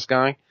Luke Ross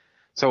guy.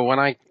 So when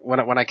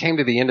I came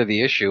to the end of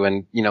the issue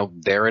and,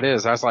 there it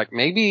is, I was like,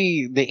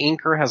 maybe the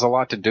inker has a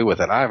lot to do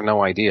with it. I have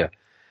no idea.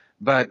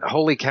 But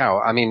holy cow.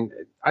 I mean,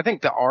 I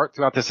think the art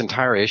throughout this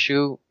entire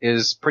issue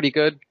is pretty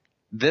good.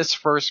 This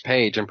first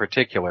page in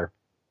particular,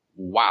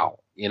 wow,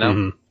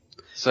 Mm-hmm.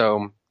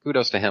 So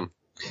kudos to him.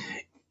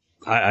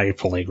 I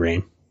fully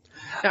agree.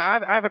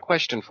 Now, I have a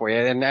question for you,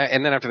 and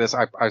then after this,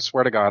 I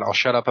swear to God, I'll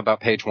shut up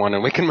about page 1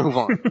 and we can move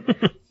on.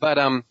 But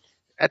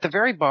at the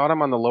very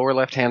bottom on the lower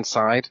left-hand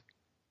side,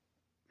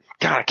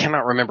 God, I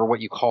cannot remember what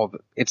you called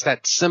it. It's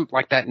that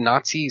like that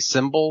Nazi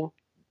symbol.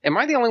 Am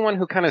I the only one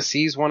who kind of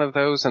sees one of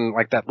those and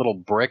like that little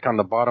brick on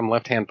the bottom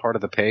left-hand part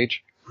of the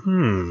page?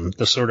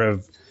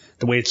 The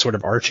way it's sort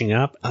of arching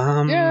up.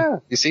 Yeah,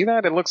 you see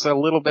that? It looks a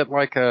little bit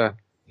like a.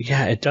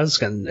 Yeah, it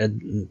does.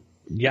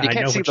 Yeah, you can't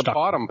I know see the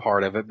bottom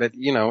part of it, but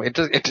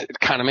it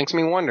kind of makes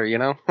me wonder,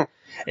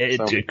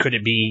 Could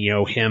it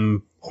be,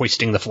 him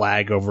hoisting the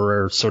flag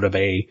over sort of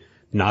a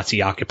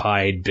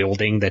Nazi-occupied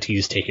building that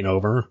he's taken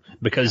over?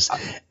 Because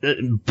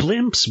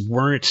blimps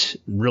weren't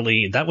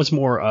really, that was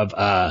more of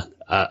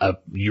a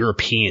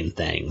European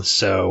thing.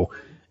 So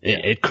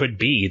it could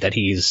be that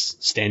he's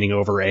standing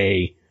over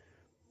a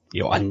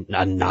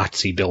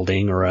Nazi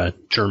building or a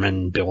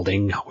German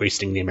building,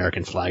 hoisting the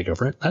American flag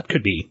over it. That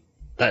could be,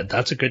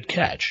 that's a good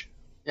catch.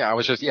 Yeah, I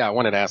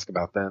wanted to ask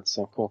about that.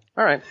 So cool.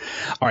 All right.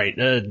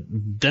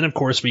 Then of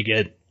course we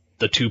get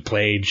the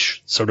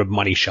 2-page sort of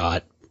money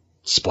shot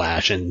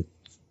splash, and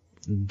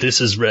this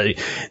is really,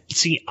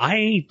 see,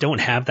 I don't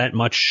have that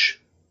much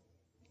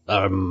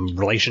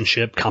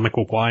relationship comic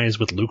book wise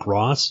with Luke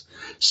Ross.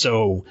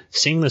 So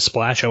seeing the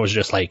splash, I was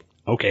just like,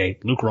 okay,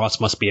 Luke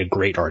Ross must be a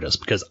great artist,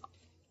 because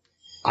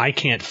I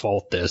can't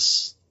fault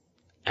this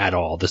at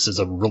all. This is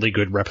a really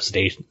good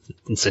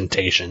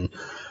representation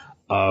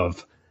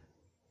of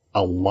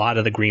a lot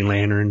of the Green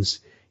Lanterns.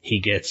 He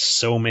gets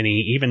so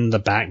many, even in the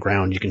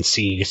background, you can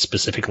see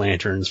specific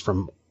lanterns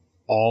from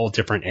all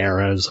different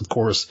eras. Of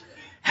course,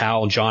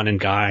 Hal, John, and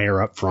Guy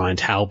are up front,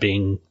 Hal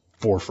being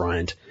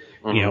forefront.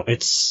 Mm-hmm.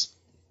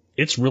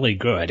 It's really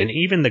good. And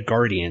even the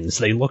Guardians,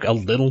 they look a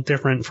little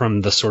different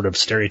from the sort of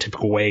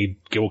stereotypical way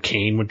Gil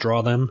Kane would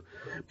draw them,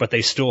 but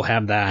they still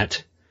have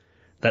that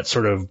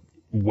sort of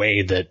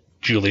way that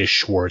Julius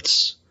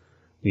Schwartz,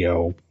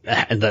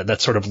 that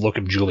sort of look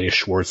of Julius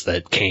Schwartz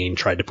that Kane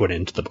tried to put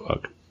into the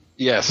book.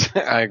 Yes,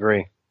 I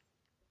agree.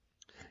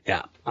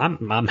 Yeah,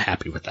 I'm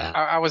happy with that.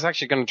 I was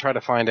actually going to try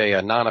to find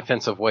a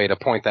non-offensive way to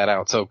point that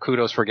out, so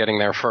kudos for getting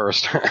there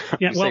first.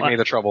 Yeah, Save me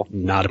the trouble.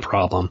 Not a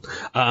problem.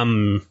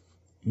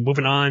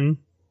 Moving on,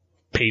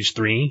 page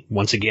 3,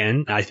 once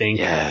again, I think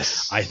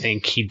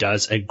he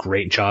does a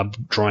great job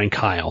drawing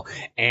Kyle.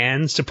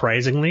 And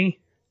surprisingly,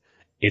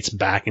 it's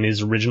back in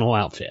his original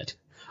outfit.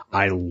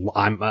 I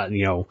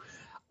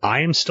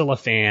am still a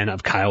fan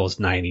of Kyle's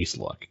 90s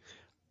look.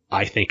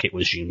 I think it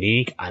was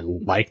unique. I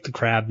like the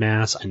crab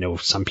mask. I know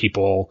some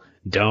people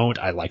don't.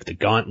 I like the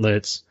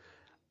gauntlets.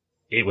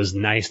 It was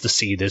nice to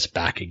see this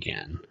back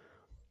again.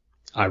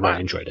 I really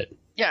enjoyed it.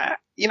 Yeah,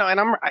 and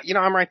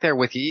I'm right there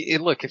with you.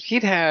 Look, if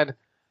he'd had,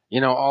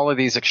 all of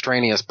these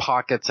extraneous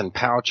pockets and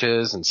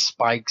pouches and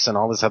spikes and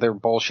all this other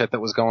bullshit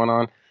that was going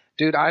on,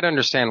 dude, I'd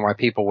understand why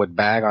people would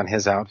bag on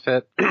his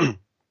outfit.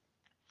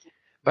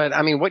 But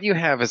I mean, what you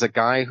have is a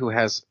guy who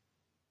has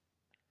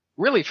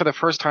really, for the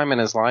first time in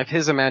his life,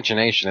 his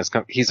imagination is,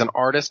 he's an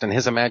artist and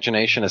his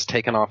imagination is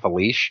taken off a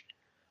leash.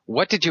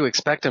 What did you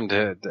expect him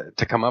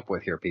to come up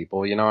with here,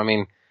 people?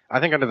 I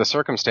think under the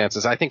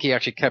circumstances, I think he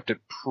actually kept it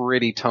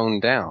pretty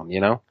toned down,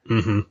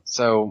 Mm-hmm.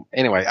 So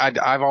anyway,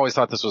 I've always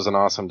thought this was an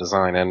awesome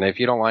design. And if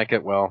you don't like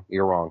it, well,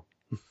 you're wrong.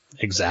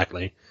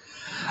 Exactly.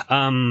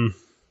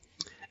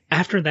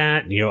 After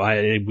that,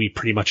 we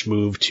pretty much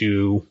moved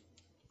to,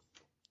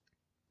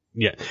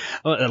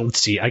 let's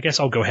see. I guess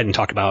I'll go ahead and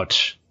talk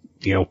about,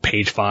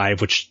 page 5,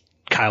 which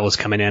Kyle is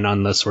coming in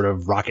on the sort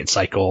of rocket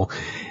cycle.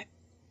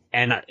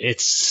 And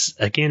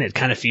it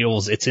kind of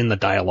feels, it's in the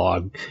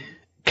dialogue.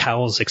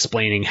 Kyle's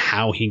explaining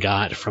how he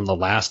got from the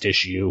last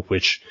issue,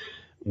 which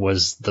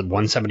was the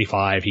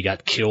 175. He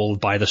got killed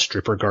by the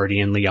stripper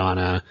guardian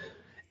Liana,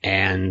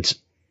 and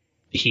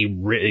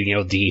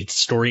the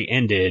story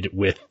ended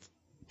with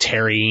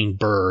Terry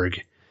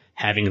Berg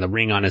having the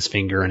ring on his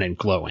finger and it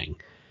glowing,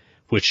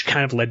 which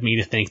kind of led me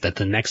to think that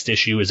the next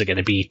issue is going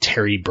to be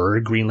Terry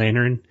Berg Green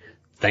Lantern.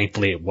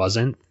 Thankfully, it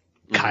wasn't.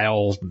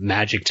 Kyle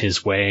magicked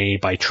his way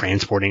by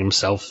transporting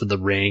himself to the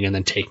ring and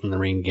then taking the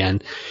ring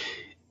again.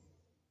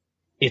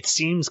 It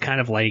seems kind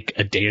of like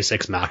a Deus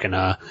Ex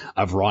Machina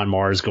of Ron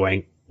Mars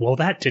going, well,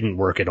 that didn't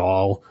work at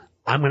all.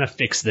 I'm going to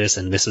fix this,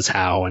 and this is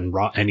how.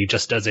 And he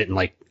just does it in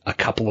like a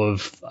couple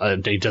of,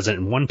 he does it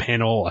in one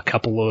panel, a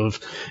couple of,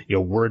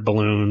 word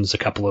balloons, a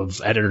couple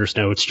of editor's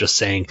notes just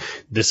saying,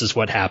 this is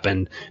what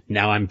happened.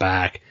 Now I'm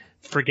back.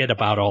 Forget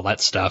about all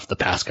that stuff the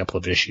past couple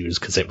of issues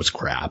because it was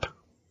crap,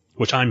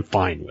 which I'm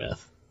fine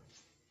with.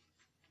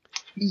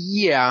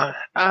 Yeah.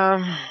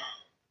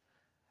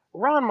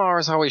 Ron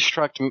Mars always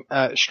struck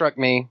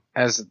me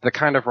as the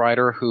kind of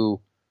writer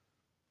who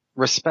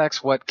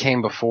respects what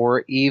came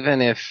before,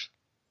 even if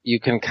you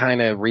can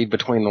kind of read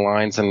between the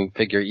lines and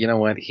figure, you know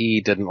what,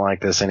 he didn't like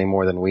this any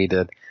more than we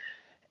did.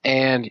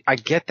 And I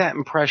get that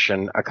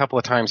impression a couple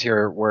of times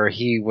here where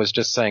he was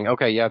just saying,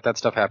 okay, yeah, that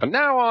stuff happened.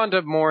 Now on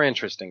to more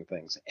interesting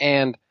things.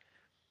 And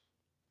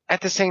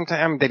at the same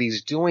time that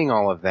he's doing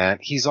all of that,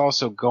 he's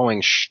also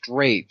going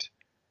straight,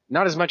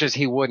 not as much as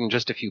he would in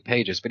just a few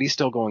pages, but he's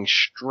still going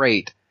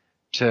straight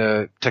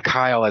to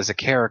Kyle as a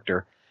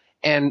character.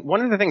 And one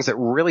of the things that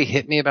really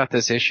hit me about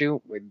this issue,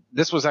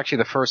 this was actually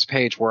the first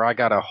page where I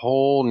got a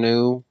whole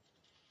new,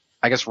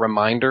 I guess,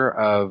 reminder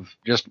of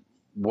just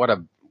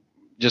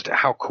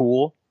how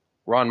cool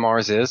Ron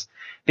Mars is,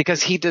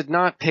 because he did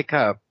not pick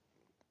up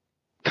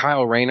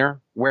Kyle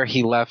Rayner where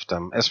he left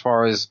him as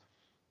far as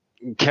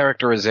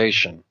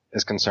characterization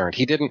is concerned.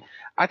 He didn't.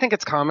 I think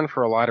it's common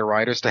for a lot of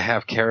writers to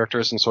have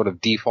characters in sort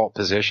of default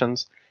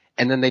positions,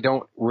 and then they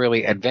don't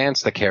really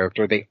advance the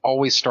character. They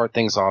always start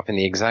things off in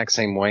the exact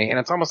same way, and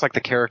it's almost like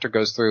the character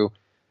goes through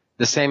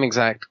the same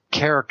exact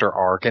character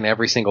arc in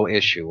every single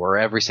issue or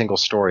every single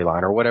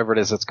storyline or whatever it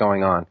is that's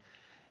going on.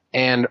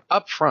 And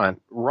up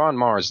front, Ron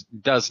Mars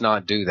does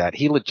not do that.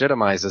 He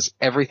legitimizes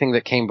everything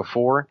that came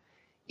before,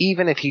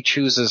 even if he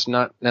chooses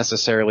not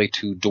necessarily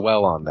to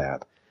dwell on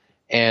that.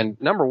 And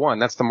number one,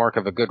 that's the mark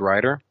of a good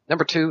writer.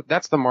 Number two,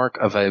 that's the mark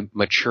of a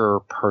mature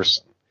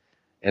person.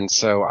 And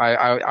so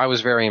I was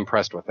very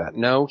impressed with that.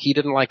 No, he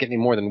didn't like it any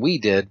more than we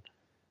did,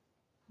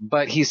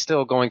 but he's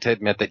still going to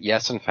admit that,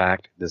 yes, in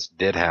fact, this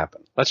did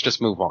happen. Let's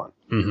just move on,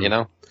 you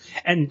know?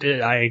 And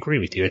I agree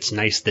with you. It's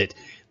nice that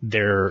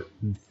they're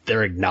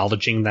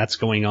acknowledging that's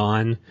going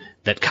on,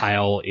 that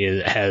Kyle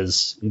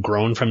has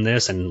grown from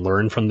this and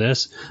learned from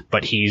this,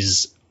 but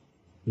he's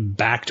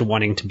back to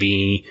wanting to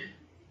be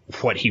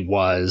what he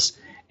was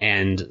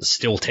and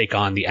still take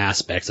on the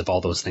aspects of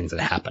all those things that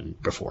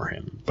happened before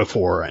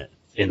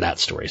in that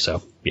story.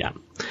 So, yeah.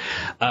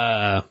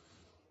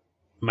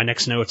 My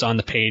next note's on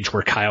the page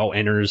where Kyle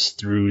enters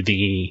through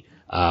the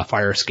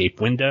fire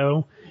escape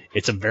window.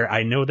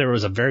 I know there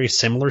was a very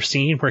similar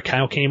scene where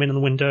Kyle came in the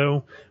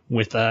window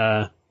with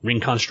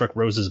ring construct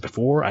roses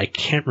before. I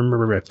can't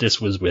remember if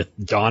this was with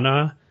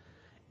Donna.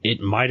 It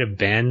might have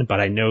been, but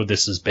I know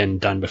this has been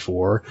done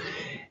before.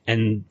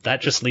 And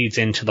that just leads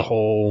into the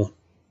whole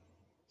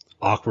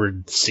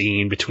awkward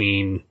scene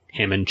between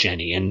him and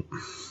Jenny. And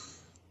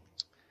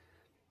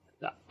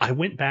I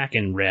went back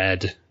and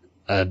read,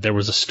 there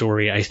was a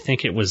story, I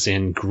think it was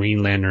in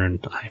Green Lantern,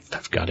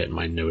 I've got it in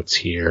my notes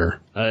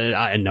here.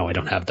 I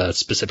don't have the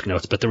specific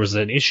notes, but there was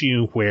an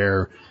issue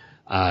where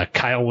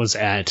Kyle was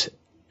at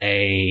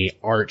a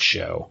art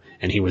show,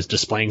 and he was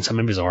displaying some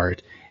of his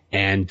art,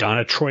 and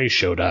Donna Troy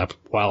showed up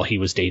while he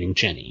was dating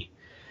Jenny.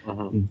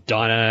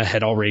 Donna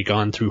had already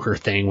gone through her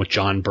thing with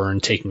John Byrne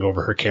taking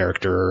over her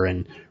character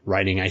and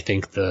writing, I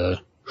think, the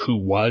Who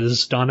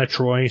Was Donna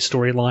Troy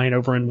storyline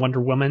over in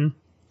Wonder Woman.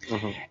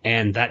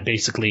 And that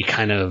basically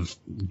kind of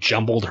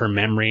jumbled her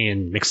memory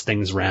and mixed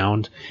things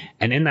around.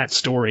 And in that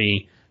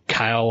story,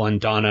 Kyle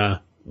and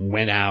Donna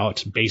went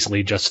out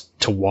basically just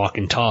to walk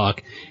and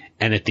talk.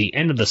 And at the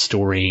end of the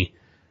story,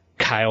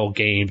 Kyle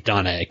gave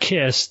Donna a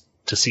kiss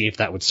to see if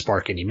that would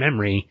spark any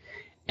memory.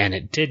 And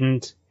it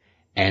didn't.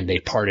 And they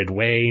parted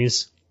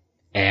ways,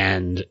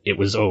 and it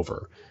was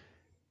over.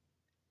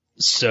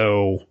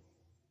 So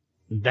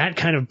that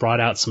kind of brought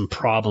out some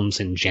problems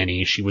in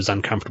Jenny. She was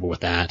uncomfortable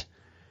with that.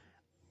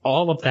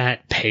 All of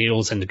that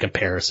pales into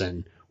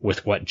comparison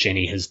with what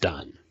Jenny has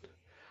done.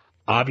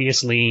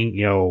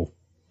 Obviously,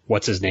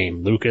 what's his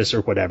name, Lucas or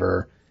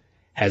whatever,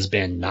 has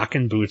been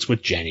knocking boots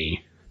with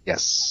Jenny.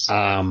 Yes.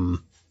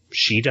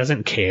 She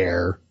doesn't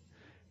care.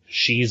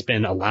 She's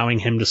been allowing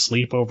him to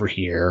sleep over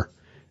here.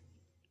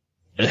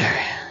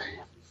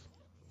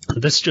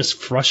 This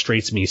just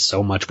frustrates me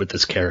so much with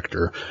this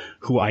character,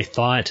 who I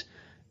thought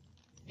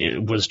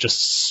it was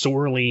just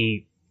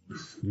sorely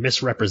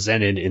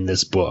misrepresented in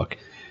this book.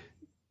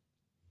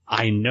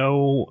 I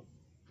know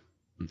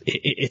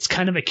it's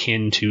kind of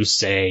akin to,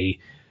 say,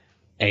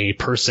 a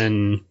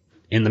person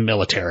in the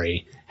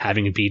military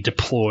having to be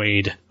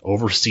deployed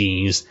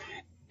overseas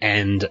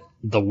and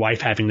the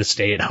wife having to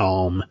stay at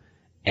home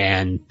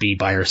and be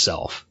by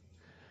herself.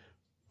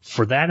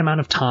 For that amount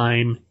of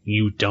time,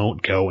 you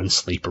don't go and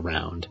sleep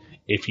around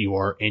if you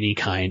are any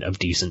kind of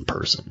decent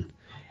person.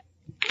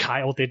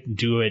 Kyle didn't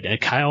do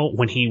it. Kyle,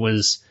 when he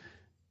was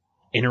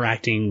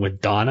interacting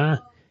with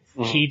Donna,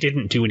 he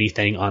didn't do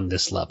anything on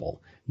this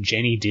level.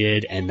 Jenny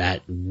did, and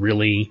that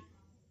really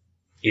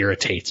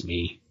irritates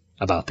me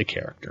about the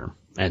character.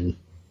 And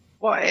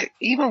well,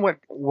 even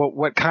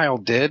what Kyle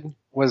did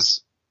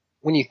was,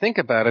 when you think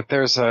about it,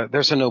 there's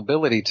a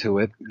nobility to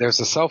it. There's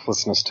a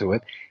selflessness to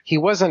it. He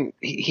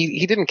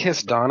didn't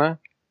kiss Donna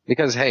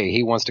because, hey,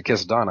 he wants to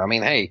kiss Donna. I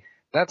mean, hey,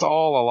 that's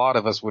all a lot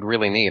of us would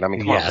really need. I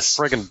mean, come on,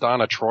 friggin'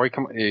 Donna Troy,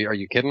 are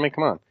you kidding me?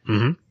 Come on.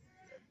 Mm-hmm.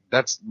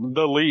 That's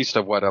the least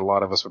of what a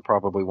lot of us would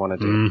probably want to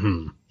do.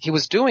 Mm-hmm. He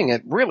was doing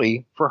it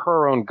really for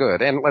her own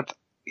good. And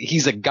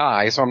he's a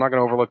guy, so I'm not going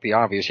to overlook the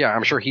obvious. Yeah,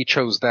 I'm sure he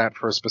chose that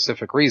for a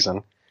specific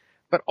reason.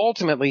 But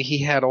ultimately,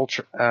 he had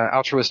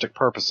altruistic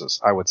purposes,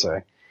 I would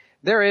say.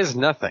 There is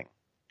nothing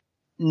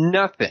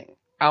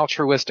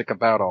altruistic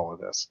about all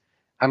of this.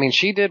 I mean,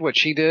 she did what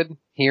she did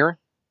here.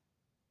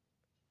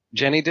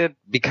 Jenny did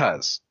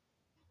because.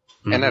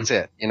 Mm-hmm. And that's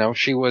it. You know,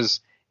 she was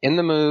in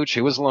the mood.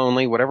 She was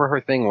lonely, whatever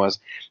her thing was.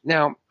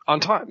 Now,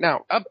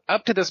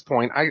 up to this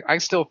point, I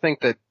still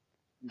think that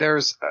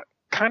there's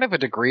kind of a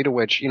degree to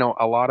which, you know,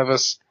 a lot of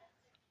us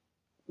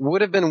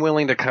would have been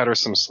willing to cut her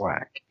some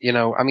slack. You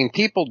know, I mean,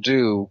 people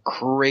do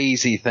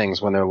crazy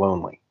things when they're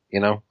lonely, you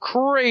know,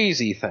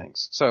 crazy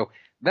things. So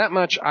that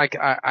much I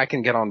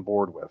can get on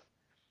board with.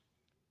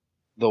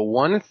 The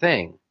one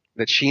thing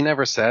that she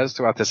never says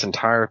throughout this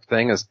entire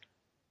thing is,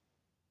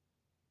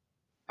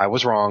 I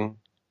was wrong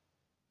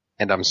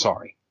and I'm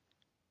sorry.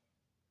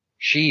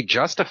 She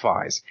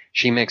justifies.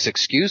 She makes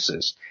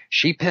excuses.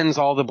 She pins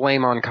all the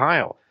blame on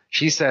Kyle.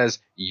 She says,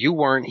 you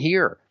weren't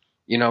here.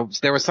 You know,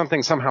 there was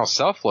something somehow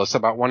selfless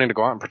about wanting to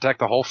go out and protect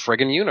the whole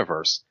friggin'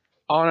 universe.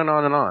 On and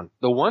on and on.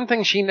 The one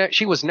thing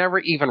she was never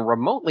even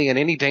remotely in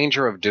any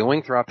danger of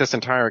doing throughout this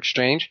entire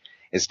exchange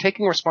is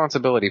taking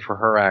responsibility for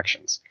her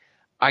actions.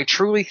 I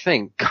truly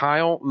think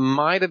Kyle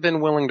might have been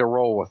willing to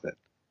roll with it.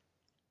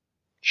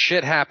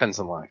 Shit happens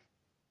in life.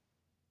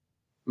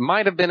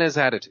 Might have been his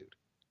attitude.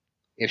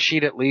 If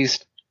she'd at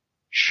least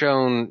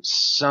shown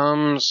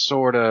some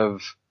sort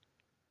of,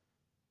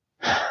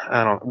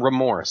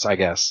 remorse, I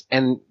guess.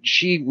 And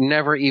she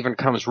never even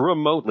comes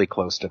remotely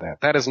close to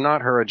that. That is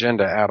not her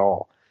agenda at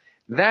all.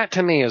 That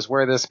to me is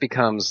where this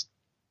becomes,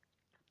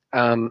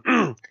 sort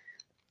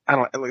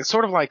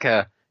of like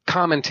a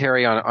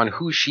commentary on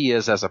who she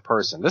is as a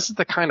person. This is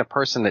the kind of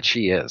person that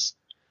she is.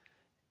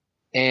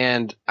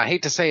 And I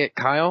hate to say it,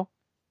 Kyle,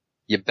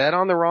 you bet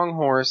on the wrong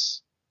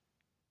horse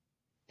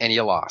and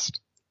you lost.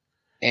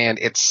 And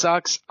it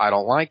sucks. I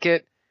don't like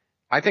it.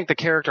 I think the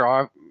character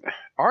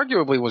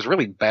arguably was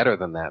really better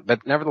than that.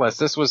 But nevertheless,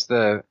 this was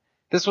the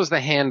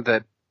hand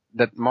that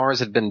Mars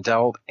had been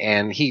dealt,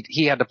 and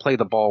he had to play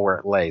the ball where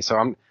it lay.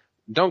 So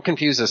don't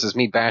confuse this as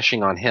me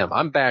bashing on him.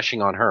 I'm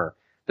bashing on her.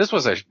 This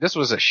was a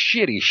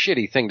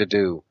shitty thing to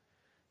do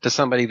to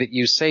somebody that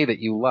you say that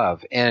you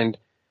love, and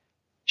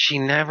she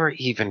never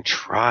even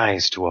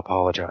tries to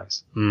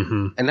apologize.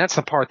 Mm-hmm. And that's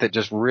the part that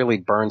just really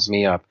burns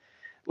me up.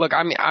 Look,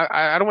 I mean,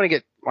 I don't want to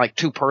get like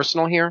too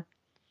personal here,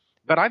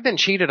 but I've been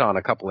cheated on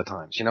a couple of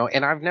times, you know,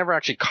 and I've never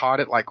actually caught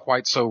it like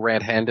quite so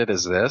red-handed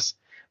as this,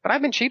 but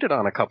I've been cheated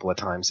on a couple of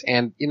times.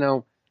 And, you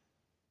know,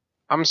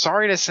 I'm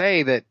sorry to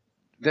say that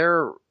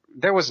there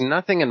was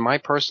nothing in my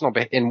personal,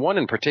 in one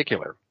in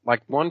particular,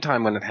 like one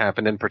time when it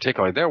happened in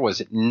particular, there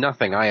was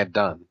nothing I had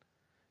done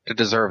to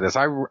deserve this.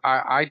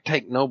 I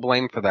take no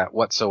blame for that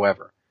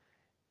whatsoever.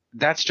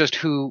 That's just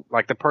who,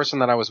 like the person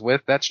that I was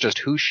with, that's just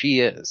who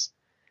she is.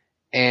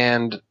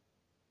 And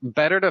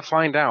better to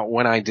find out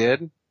when I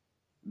did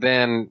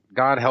than,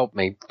 God help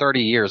me,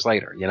 30 years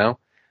later, you know?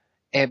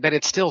 But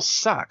it still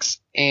sucks.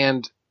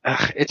 And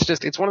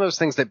it's one of those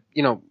things that,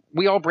 you know,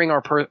 we all bring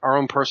our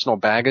own personal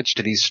baggage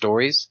to these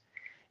stories,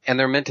 and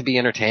they're meant to be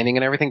entertaining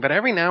and everything. But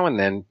every now and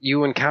then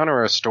you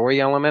encounter a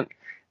story element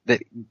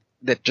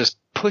that just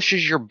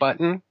pushes your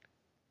button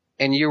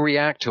and you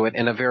react to it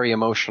in a very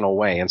emotional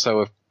way. And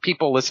so if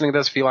people listening to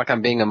this feel like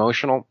I'm being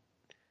emotional,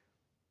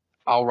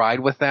 I'll ride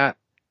with that.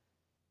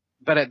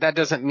 But that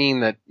doesn't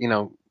mean that, you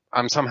know,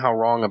 I'm somehow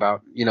wrong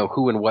about, you know,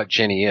 who and what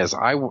Jenny is.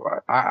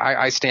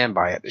 I stand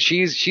by it.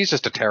 She's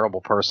just a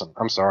terrible person.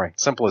 I'm sorry.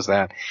 Simple as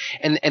that.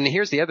 And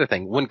here's the other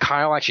thing. When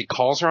Kyle actually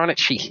calls her on it,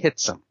 she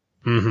hits him.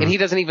 Mm-hmm. And he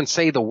doesn't even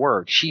say the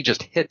word. She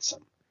just hits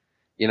him,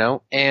 you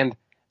know? And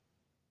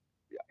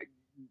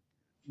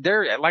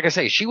like I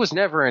say, she was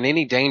never in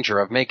any danger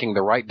of making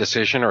the right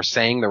decision or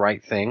saying the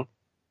right thing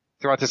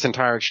throughout this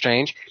entire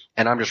exchange.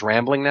 And I'm just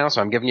rambling now,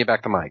 so I'm giving you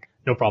back the mic.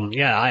 No problem.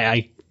 Yeah,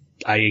 I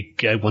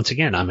once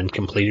again, I'm in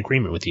complete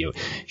agreement with you.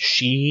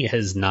 She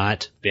has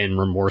not been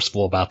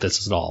remorseful about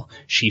this at all.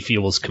 She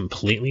feels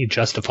completely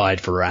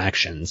justified for her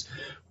actions,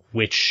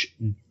 which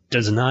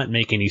does not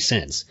make any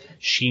sense.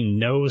 She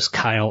knows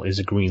Kyle is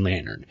a Green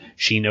Lantern.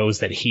 She knows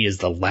that he is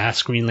the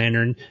last Green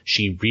Lantern.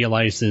 She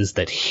realizes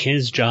that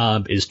his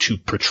job is to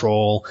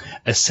patrol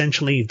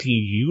essentially the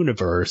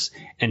universe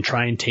and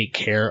try and take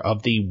care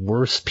of the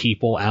worst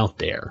people out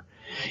there.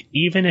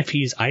 Even if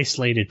he's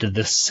isolated to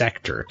this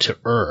sector, to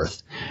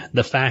Earth,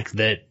 the fact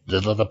that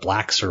the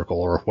Black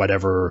Circle or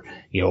whatever,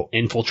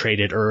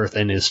 infiltrated Earth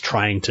and is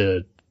trying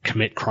to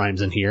commit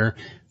crimes in here,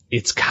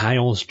 it's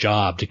Kyle's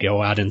job to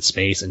go out in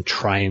space and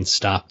try and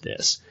stop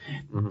this.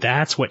 Mm-hmm.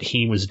 That's what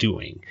he was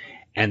doing.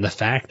 And the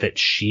fact that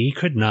she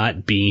could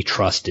not be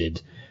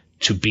trusted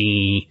to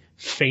be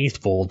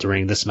faithful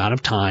during this amount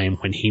of time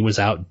when he was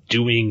out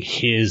doing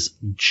his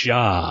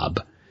job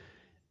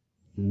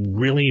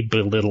really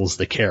belittles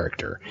the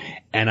character.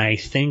 And I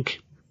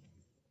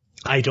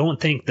don't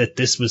think that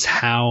this was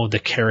how the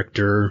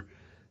character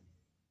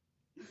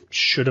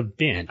should have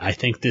been. I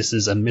think this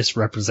is a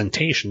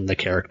misrepresentation of the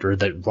character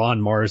that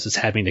Ron Mars is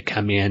having to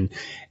come in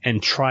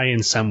and try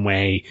in some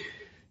way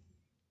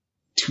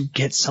to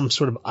get some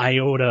sort of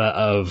iota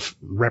of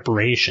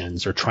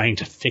reparations or trying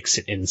to fix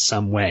it in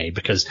some way,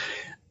 because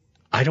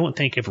I don't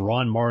think if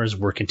Ron Mars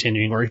were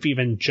continuing, or if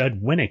even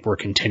Judd Winnick were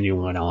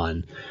continuing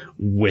on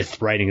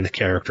with writing the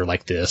character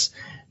like this,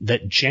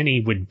 that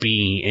Jenny would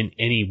be in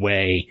any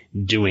way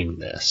doing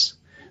this.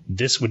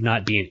 This would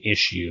not be an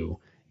issue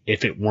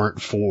if it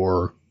weren't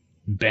for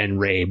Ben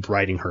Raab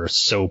writing her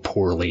so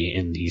poorly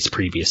in these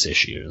previous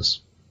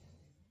issues.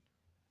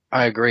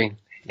 I agree.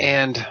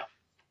 And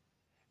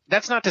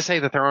that's not to say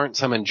that there aren't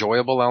some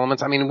enjoyable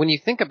elements. I mean, when you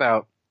think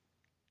about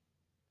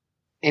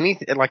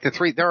anything like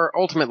there are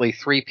ultimately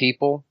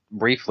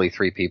briefly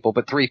three people,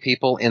 but three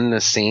people in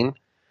this scene.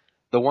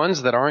 The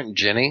ones that aren't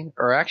Jenny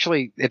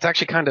it's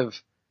actually kind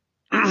of,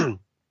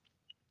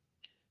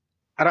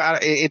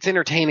 it's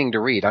entertaining to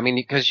read. I mean,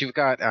 because you've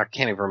got, I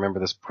can't even remember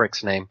this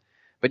prick's name,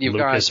 but you've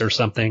Lucas got or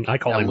something. I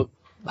call him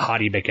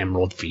Hottie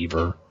McEmerald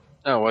Fever.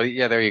 Oh, well,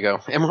 yeah, there you go.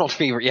 Emerald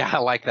Fever. Yeah, I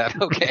like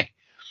that. Okay.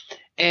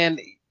 And,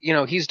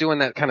 he's doing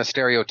that kind of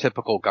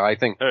stereotypical guy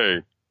thing. Hey,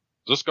 is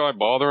this guy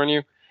bothering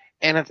you?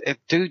 And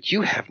dude,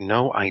 you have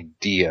no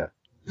idea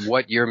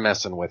what you're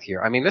messing with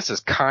here. I mean, this is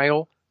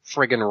Kyle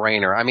friggin'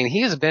 Rayner. I mean,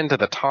 he has been to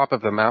the top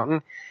of the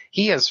mountain.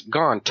 He has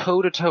gone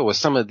toe to toe with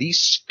some of the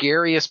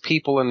scariest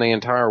people in the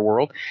entire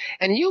world.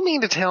 And you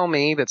mean to tell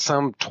me that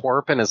some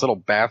twerp in his little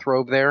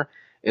bathrobe there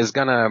is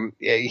gonna,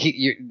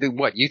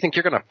 what, you think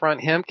you're gonna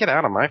front him? Get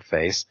out of my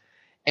face.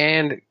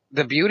 And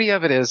the beauty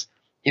of it is,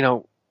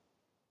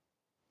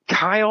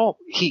 Kyle,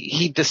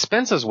 he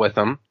dispenses with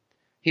him.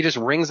 He just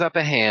rings up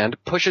a hand,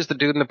 pushes the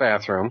dude in the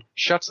bathroom,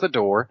 shuts the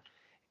door,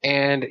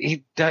 and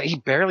he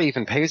barely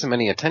even pays him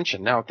any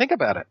attention. Now, think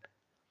about it.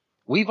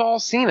 We've all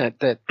seen it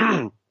that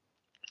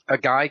a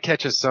guy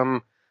catches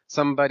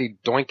somebody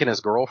doinking his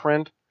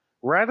girlfriend.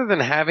 Rather than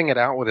having it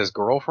out with his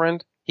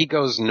girlfriend, he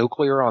goes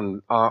nuclear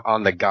on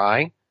the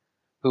guy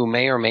who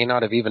may or may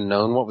not have even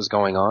known what was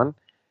going on.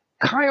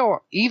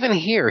 Kyle, even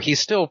here,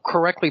 he's still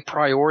correctly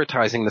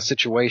prioritizing the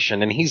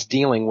situation, and he's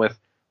dealing with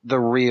the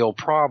real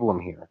problem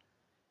here.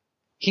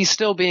 He's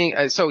still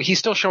he's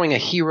still showing a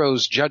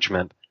hero's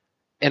judgment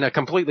in a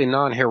completely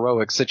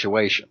non-heroic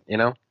situation,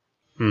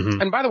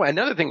 Mm-hmm. And by the way,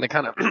 another thing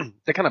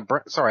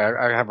sorry,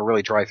 I have a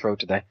really dry throat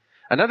today.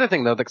 Another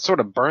thing, though, that sort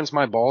of burns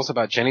my balls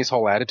about Jenny's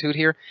whole attitude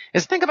here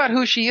is think about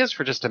who she is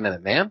for just a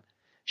minute, man.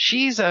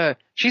 There's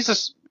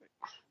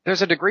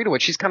a degree to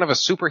which she's kind of a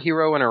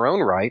superhero in her own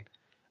right.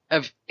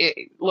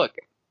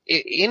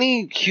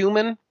 Any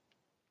human,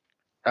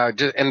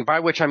 and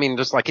by which I mean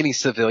just like any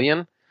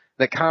civilian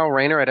that Kyle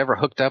Rayner had ever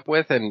hooked up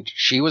with, and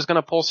she was going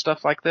to pull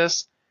stuff like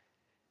this,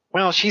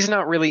 well, she's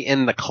not really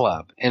in the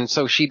club, and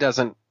so she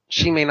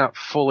may not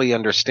fully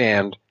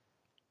understand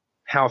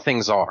how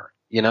things are,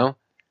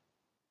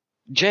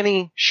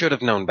 Jenny should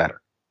have known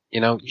better.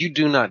 You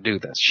do not do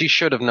this. She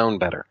should have known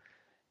better.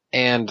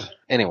 And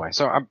anyway,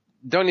 so I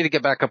don't need to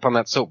get back up on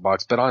that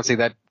soapbox, but honestly,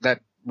 that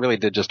really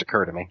did just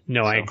occur to me.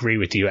 No, I agree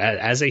with you.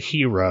 As a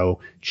hero,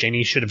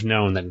 Jenny should have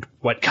known that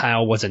what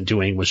Kyle wasn't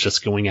doing was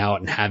just going out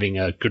and having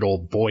a good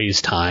old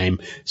boys' time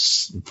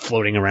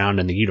floating around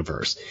in the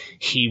universe.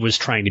 He was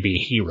trying to be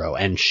a hero,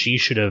 and she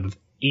should have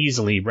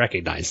easily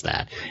recognized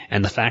that.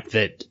 And the fact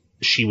that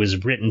she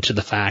was written to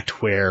the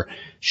fact where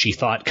she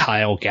thought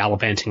Kyle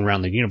gallivanting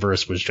around the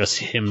universe was just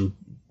him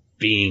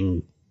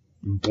being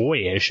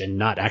boyish and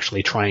not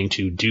actually trying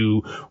to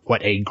do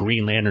what a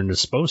Green Lantern is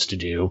supposed to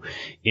do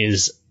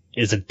is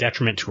a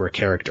detriment to her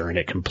character, and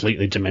it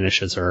completely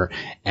diminishes her,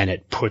 and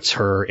it puts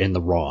her in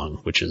the wrong,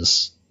 which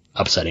is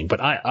upsetting. But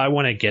I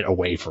want to get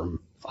away from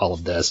all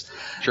of this.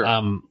 Sure.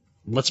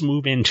 Let's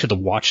move into the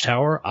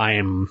Watchtower. I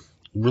am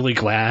really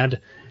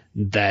glad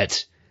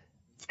that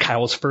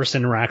Kyle's first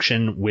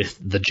interaction with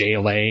the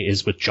JLA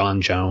is with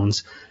John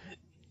Jones.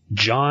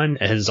 John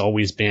has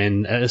always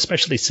been,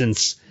 especially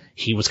since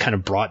he was kind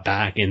of brought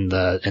back in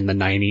the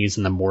 90s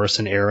in the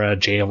Morrison era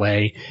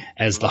JLA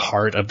as the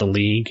heart of the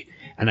League.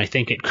 And I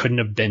think it couldn't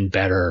have been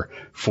better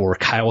for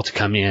Kyle to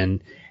come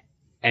in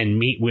and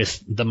meet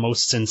with the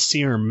most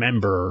sincere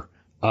member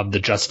of the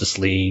Justice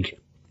League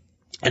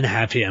and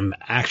have him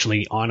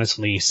actually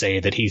honestly say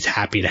that he's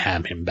happy to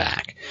have him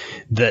back.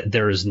 That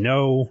there is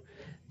no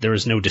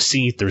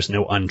deceit, there's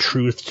no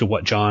untruth to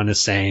what John is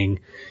saying.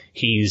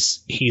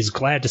 He's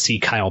glad to see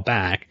Kyle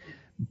back,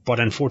 but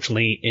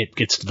unfortunately it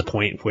gets to the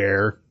point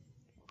where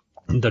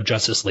the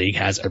Justice League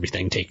has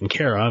everything taken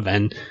care of,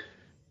 and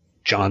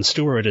John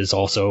Stewart has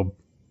also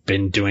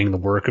been doing the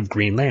work of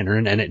Green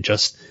Lantern, and it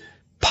just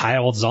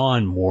piles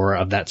on more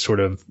of that sort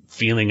of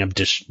feeling of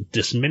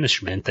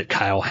diminishment that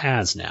Kyle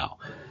has now.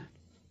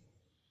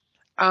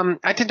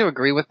 I tend to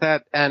agree with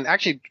that, and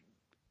actually,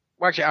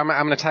 I'm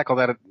going to tackle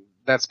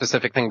that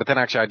specific thing, but then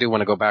actually I do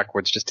want to go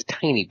backwards just a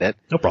tiny bit.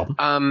 No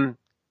problem.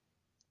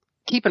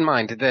 Keep in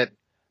mind that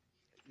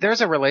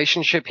there's a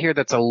relationship here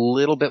that's a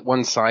little bit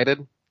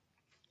one-sided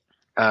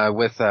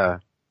with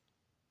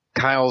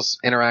Kyle's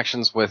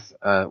interactions with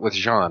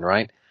Jean,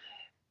 right?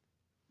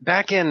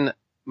 Back in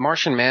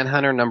Martian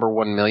Manhunter number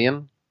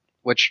 1,000,000,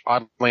 which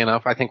oddly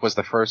enough I think was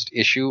the first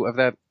issue of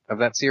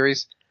that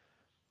series,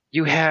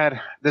 you had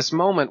this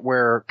moment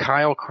where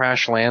Kyle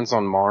crash lands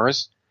on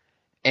Mars,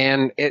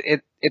 and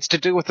it's to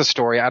do with the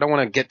story. I don't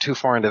want to get too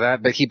far into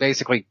that, but he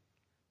basically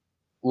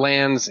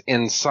lands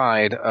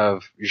inside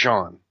of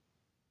Jean,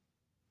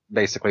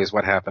 basically is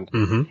what happened.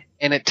 Mm-hmm.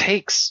 And it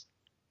takes,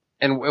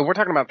 and we're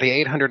talking about the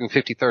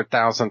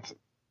 853,000th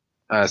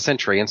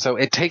century, and so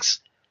it takes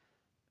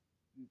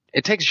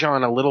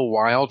Jean a little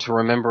while to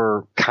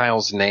remember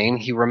Kyle's name.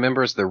 He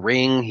remembers the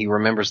ring, he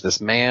remembers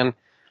this man,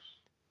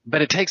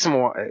 but it takes him a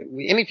while.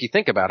 And if you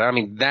think about it, I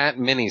mean, that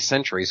many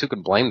centuries, who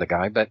could blame the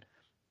guy? But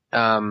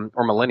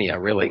or millennia,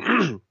 really.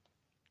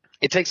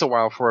 It takes a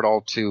while for it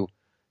all to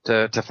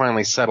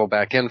finally settle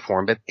back in for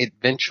him, but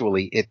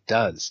eventually it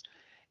does.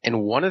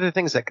 And one of the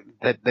things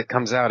that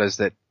comes out is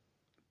that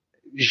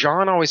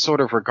Jean always sort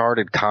of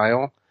regarded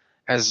Kyle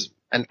as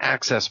an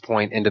access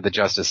point into the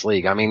Justice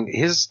League. I mean,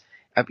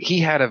 he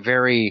had a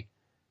very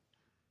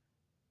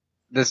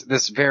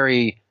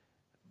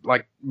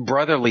like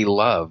brotherly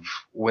love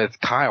with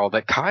Kyle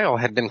that Kyle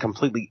had been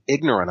completely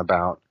ignorant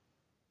about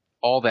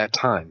all that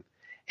time.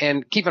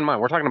 And keep in mind,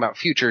 we're talking about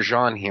future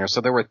Jean here,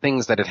 so there were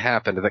things that had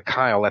happened that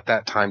Kyle at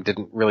that time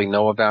didn't really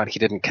know about, he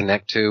didn't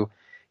connect to,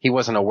 he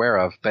wasn't aware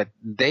of, but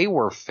they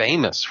were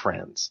famous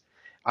friends.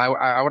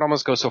 I would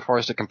almost go so far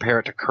as to compare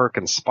it to Kirk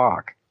and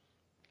Spock,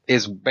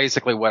 is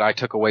basically what I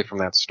took away from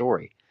that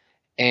story.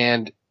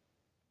 And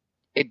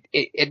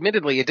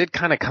admittedly, it did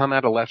kind of come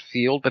out of left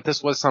field, but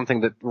this was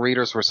something that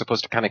readers were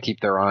supposed to kind of keep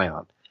their eye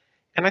on.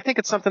 And I think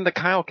it's something that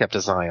Kyle kept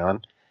his eye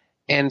on.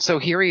 And so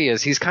here he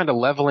is. He's kind of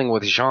leveling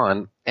with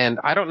Jean. And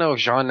I don't know if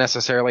Jean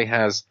necessarily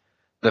has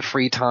the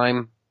free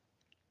time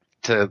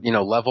to,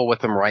 level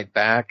with him right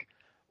back,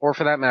 or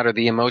for that matter,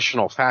 the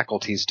emotional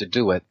faculties to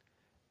do it.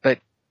 But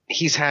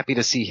he's happy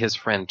to see his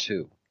friend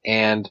too.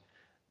 And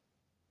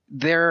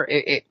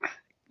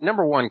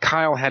number one,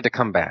 Kyle had to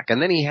come back,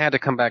 and then he had to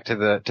come back to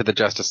the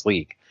Justice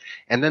League,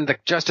 and then the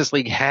Justice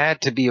League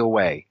had to be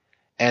away,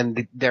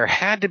 and there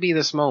had to be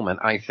this moment,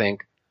 I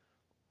think,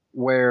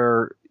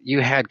 where you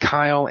had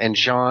Kyle and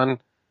Jean.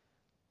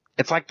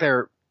 It's like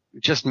they're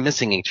just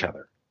missing each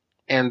other,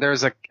 and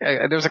there's a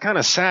kind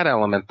of sad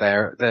element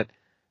there that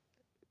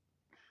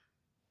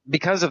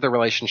because of the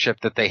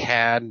relationship that they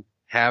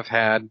have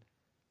had,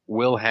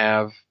 will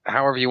have,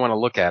 however you want to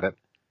look at it.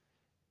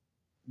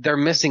 They're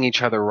missing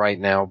each other right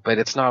now, but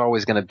it's not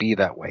always going to be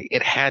that way.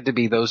 It had to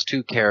be those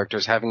two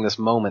characters having this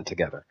moment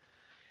together.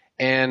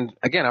 And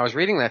again, I was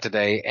reading that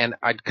today, and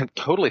I'd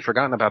totally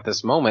forgotten about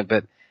this moment,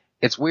 but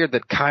it's weird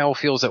that Kyle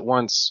feels at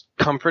once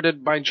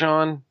comforted by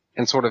John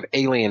and sort of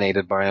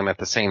alienated by him at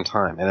the same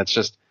time. And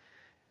it's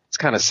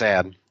kind of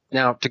sad.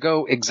 Now, to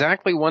go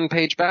exactly one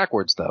page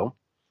backwards, though,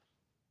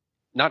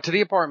 not to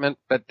the apartment,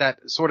 but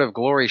that sort of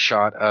glory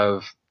shot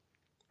of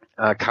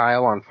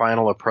Kyle on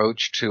final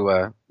approach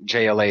to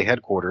JLA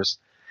headquarters,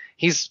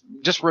 he's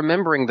just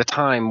remembering the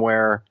time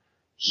where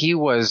he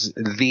was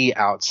the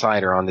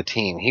outsider on the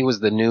team. He was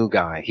the new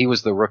guy. He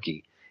was the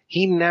rookie.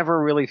 He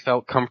never really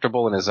felt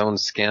comfortable in his own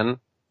skin,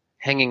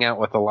 hanging out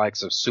with the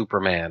likes of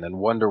Superman and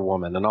Wonder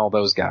Woman and all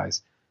those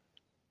guys.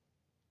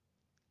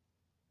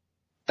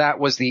 That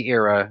was the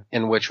era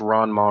in which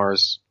Ron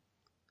Mars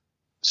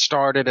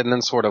started and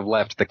then sort of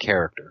left the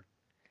character.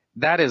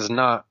 That is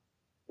not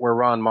where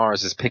Ron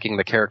Mars is picking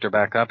the character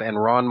back up, and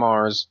Ron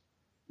Mars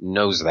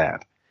knows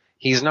that.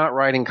 He's not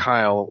writing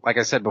Kyle, like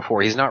I said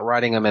before, he's not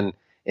writing him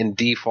in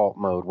default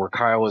mode, where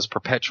Kyle is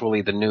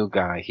perpetually the new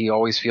guy. He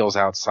always feels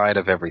outside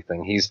of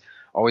everything. He's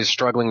always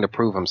struggling to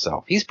prove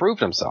himself. He's proved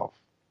himself.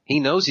 He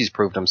knows he's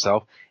proved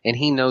himself, and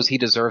he knows he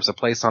deserves a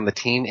place on the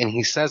team, and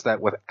he says that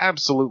with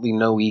absolutely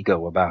no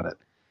ego about it.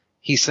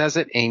 He says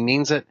it, and he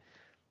means it,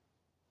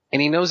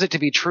 and he knows it to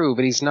be true,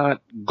 but he's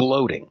not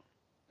gloating.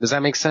 Does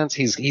that make sense?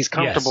 He's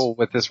comfortable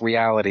with this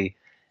reality.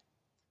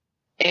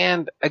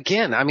 And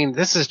again, I mean,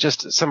 this is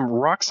just some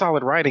rock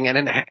solid writing.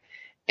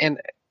 And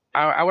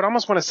I would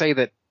almost want to say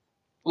that,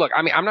 look,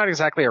 I mean, I'm not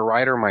exactly a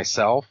writer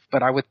myself,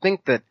 but I would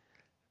think that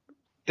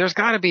there's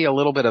got to be a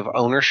little bit of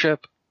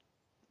ownership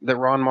that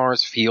Ron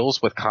Mars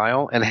feels with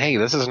Kyle. And hey,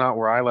 this is not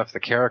where I left the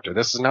character.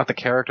 This is not the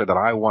character that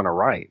I want to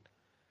write.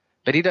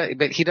 But he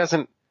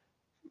doesn't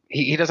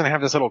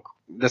have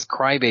this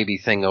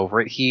crybaby thing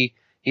over it. He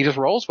just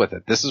rolls with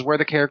it. This is where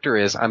the character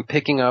is. I'm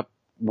picking up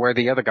where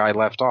the other guy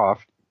left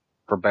off,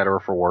 for better or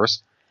for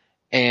worse.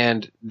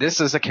 And this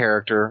is a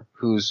character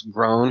who's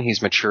grown,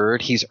 he's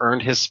matured, he's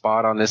earned his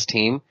spot on this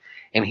team,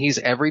 and he's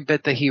every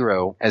bit the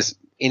hero as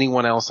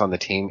anyone else on the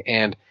team.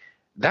 And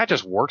that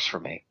just works for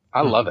me.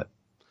 I love it,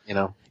 you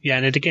know? Yeah,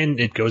 and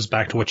it goes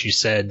back to what you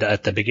said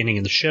at the beginning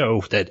of the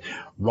show, that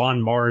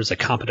Ron Mars, a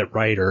competent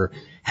writer,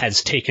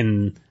 has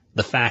taken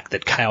the fact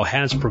that Kyle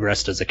has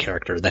progressed as a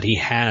character, that he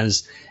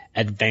has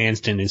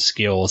advanced in his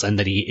skills, and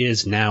that he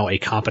is now a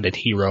competent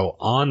hero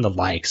on the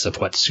likes of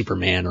what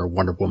Superman or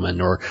Wonder Woman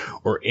or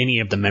any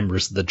of the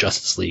members of the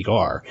Justice League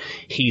are.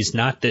 He's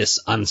not this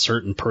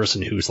uncertain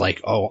person who's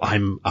like, oh,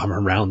 I'm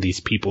around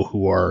these people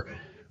who are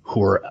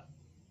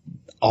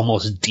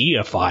almost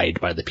deified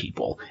by the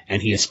people,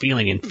 and he is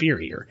feeling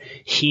inferior.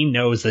 He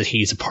knows that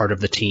he's a part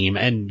of the team,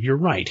 and you're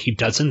right. He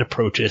doesn't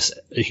approach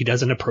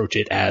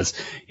it as,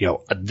 you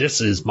know, this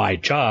is my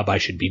job, I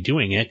should be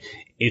doing it.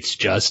 It's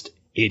just,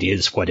 it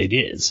is what it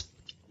is.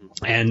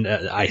 And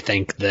I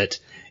think that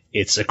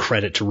it's a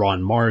credit to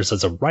Ron Mars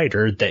as a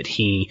writer that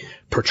he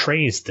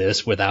portrays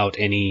this with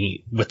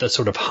a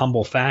sort of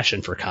humble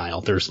fashion for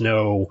Kyle. There's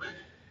no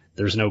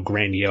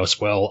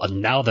grandiose, well,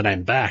 now that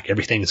I'm back,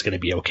 everything's going to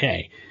be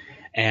okay.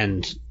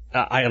 And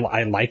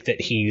I like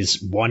that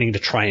he's wanting to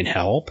try and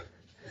help,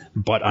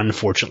 but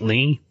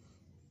unfortunately,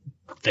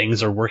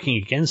 things are working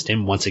against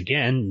him once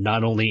again,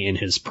 not only in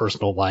his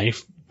personal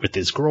life with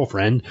his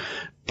girlfriend,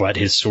 but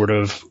his sort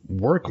of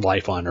work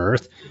life on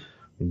Earth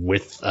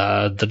with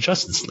the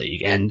Justice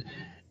League. And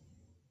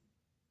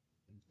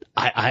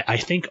I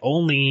think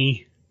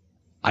only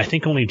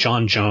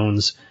John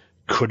Jones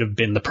could have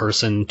been the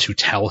person to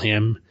tell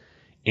him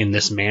in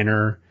this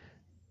manner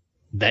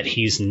that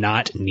he's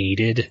not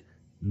needed,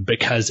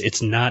 because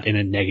it's not in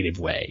a negative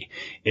way.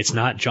 It's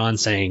not John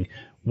saying,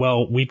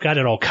 well, we've got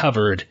it all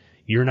covered,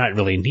 you're not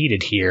really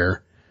needed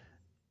here.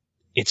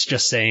 It's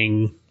just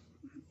saying,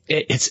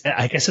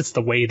 I guess it's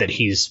the way that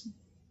he's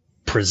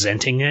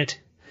presenting it,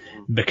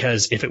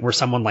 because if it were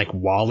someone like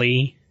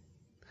Wally,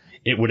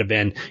 it would have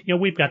been, you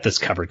know, we've got this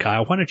covered,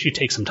 Kyle, why don't you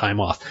take some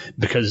time off?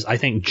 Because I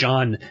think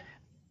John,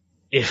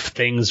 if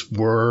things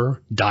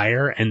were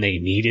dire and they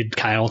needed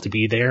Kyle to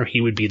be there,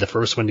 he would be the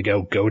first one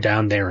to go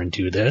down there and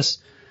do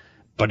this.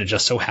 But it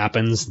just so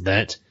happens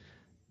that,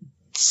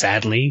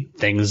 sadly,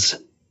 things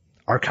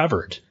are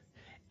covered.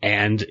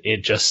 And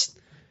it just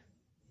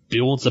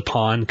builds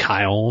upon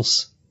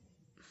Kyle's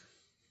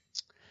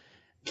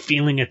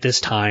feeling at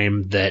this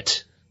time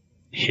that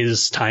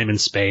his time and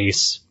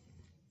space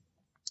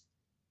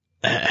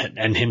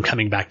and him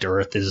coming back to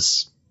Earth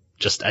is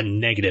just a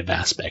negative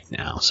aspect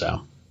now.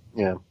 So,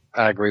 yeah,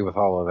 I agree with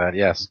all of that.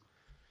 Yes.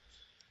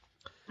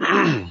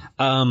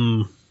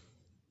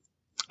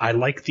 I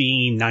like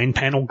the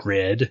 9-panel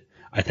grid.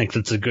 I think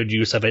that's a good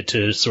use of it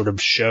to sort of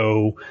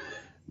show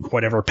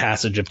whatever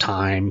passage of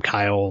time,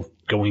 Kyle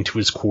going to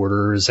his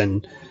quarters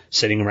and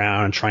sitting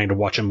around and trying to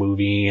watch a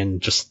movie and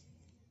just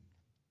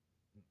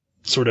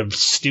sort of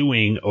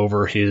stewing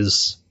over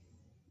his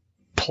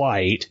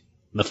plight,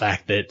 the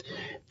fact that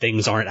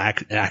things aren't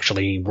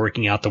actually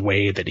working out the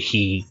way that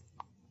he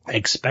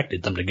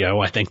expected them to go.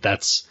 I think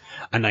that's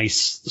a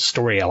nice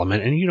story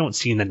element, and you don't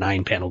see in the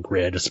 9-panel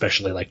grid,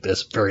 especially like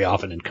this, very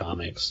often in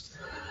comics.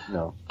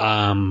 No.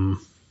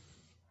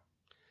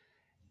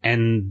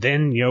 And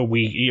then,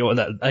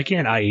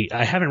 again, I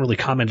haven't really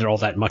commented all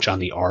that much on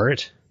the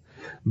art,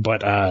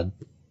 but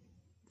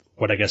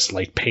what I guess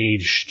like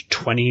page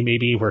 20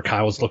 maybe, where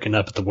Kyle's looking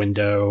up at the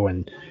window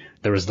and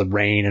there was the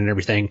rain and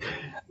everything.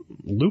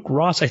 Luke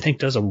Ross, I think,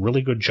 does a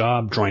really good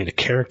job drawing the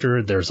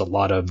character. There's a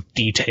lot of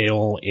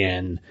detail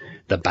in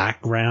the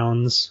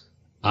backgrounds.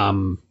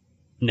 Now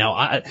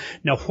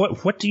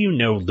what do you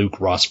know Luke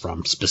Ross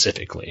from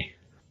specifically?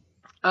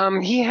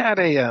 He had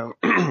a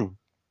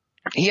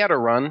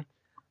run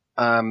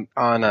on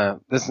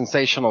the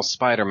Sensational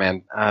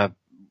Spider-Man.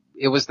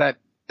 It was that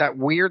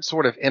weird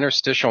sort of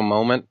interstitial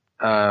moment,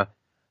 and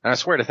I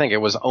swear to think it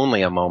was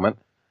only a moment,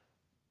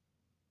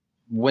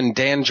 when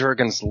Dan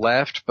Jurgens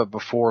left, but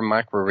before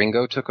Mike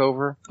Wieringo took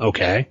over.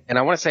 Okay. And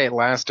I want to say it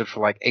lasted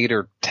for like 8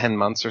 or 10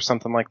 months or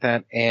something like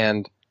that.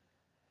 And,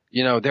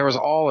 there was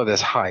all of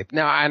this hype.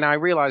 Now, and I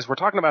realize we're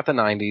talking about the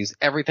 90s.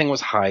 Everything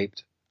was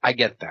hyped. I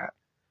get that.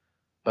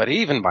 But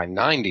even by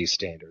 90s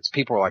standards,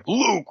 people were like,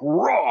 Luke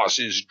Ross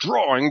is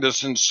drawing the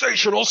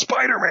Sensational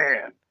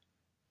Spider-Man.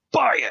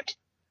 Buy it.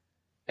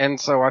 And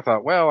so I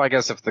thought, well, I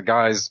guess if the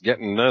guy's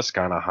getting this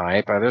kind of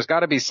hype, there's got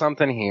to be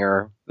something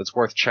here that's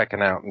worth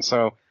checking out. And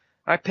so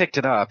I picked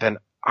it up, and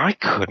I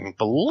couldn't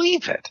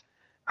believe it.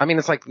 I mean,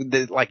 it's like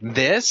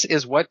this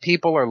is what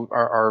people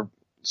are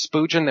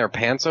spooging their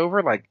pants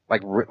over. Like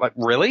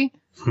really?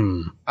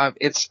 I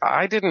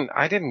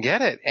didn't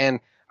get it, and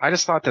I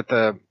just thought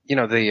that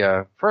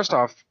first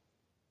off,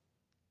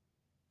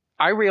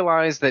 I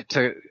realized that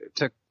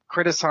to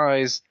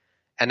criticize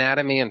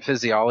anatomy and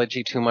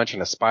physiology too much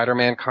in a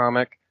Spider-Man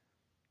comic,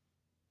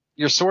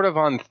 you're sort of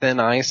on thin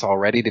ice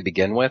already to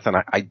begin with, and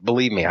I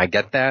believe me, I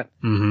get that.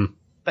 Mm-hmm.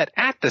 But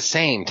at the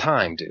same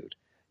time, dude,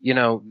 you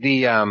know,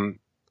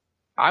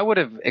 I would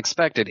have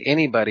expected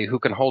anybody who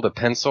can hold a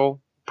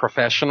pencil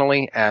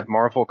professionally at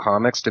Marvel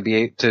Comics to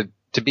be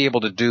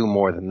able to do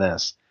more than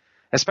this.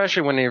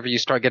 Especially whenever you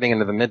start getting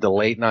into the mid to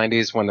late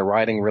 90s when the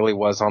writing really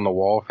was on the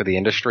wall for the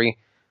industry.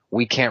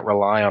 We can't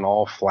rely on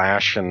all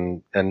flash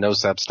and no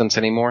substance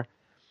anymore.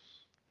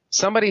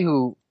 Somebody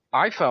who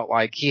I felt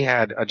like he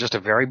had just a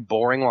very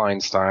boring line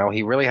style.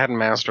 He really hadn't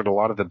mastered a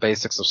lot of the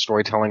basics of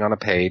storytelling on a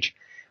page.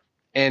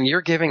 And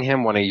you're giving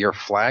him one of your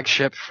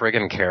flagship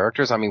friggin'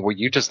 characters. I mean, were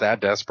you just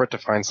that desperate to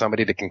find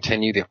somebody to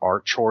continue the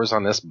art chores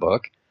on this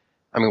book?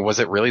 I mean, was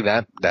it really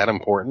that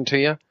important to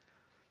you?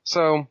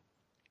 So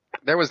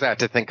there was that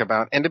to think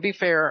about. And to be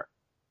fair,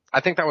 I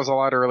think that was a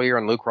lot earlier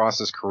in Luke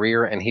Ross's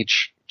career, and he'd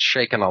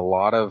shaken a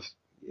lot of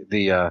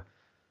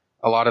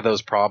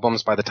those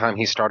problems by the time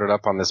he started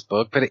up on this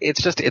book. But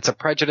it's a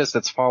prejudice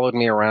that's followed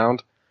me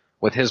around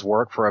with his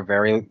work for a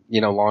very,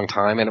 long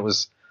time. And it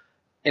was,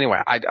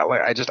 anyway, I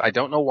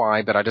don't know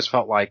why, but I just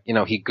felt like,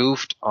 he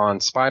goofed on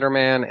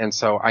Spider-Man. And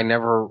so I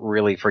never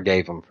really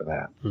forgave him for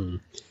that.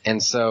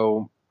 And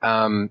so,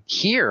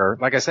 here,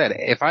 like I said,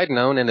 if I'd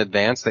known in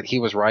advance that he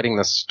was writing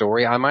this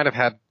story, I might have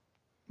had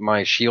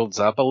my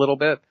shields up a little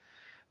bit.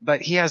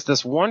 But he has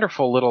this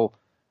wonderful little,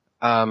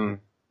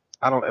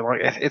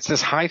 it's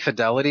this high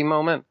fidelity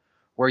moment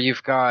where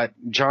you've got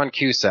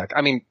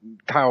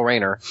Kyle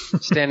Rayner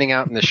standing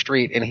out in the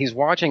street, and he's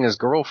watching his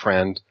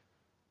girlfriend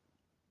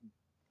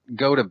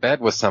go to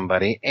bed with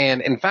somebody.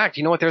 And in fact,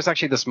 you know what? There's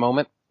actually this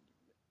moment.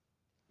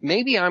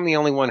 Maybe I'm the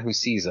only one who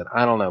sees it.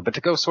 I don't know. But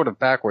to go sort of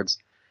backwards,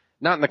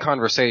 not in the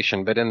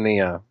conversation, but in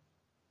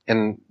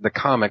the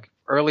comic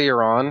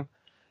earlier on,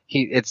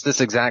 it's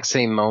this exact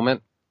same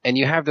moment. And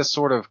you have this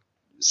sort of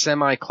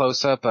semi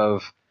close up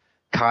of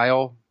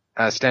Kyle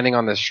standing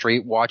on the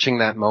street watching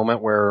that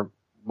moment where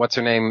what's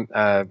her name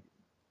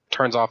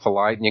turns off the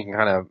light, and you can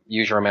kind of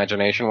use your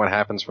imagination what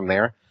happens from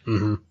there.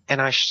 Mm-hmm.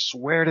 And I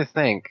swear to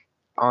think,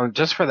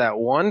 just for that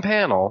one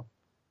panel,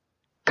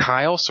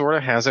 Kyle sort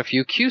of has a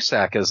few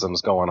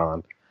Cusack-isms going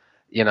on,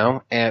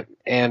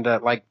 and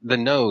like the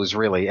nose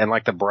really, and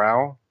like the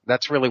brow,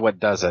 that's really what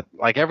does it.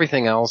 Like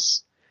everything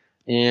else,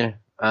 I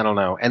don't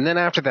know. And then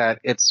after that,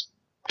 it's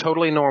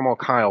totally normal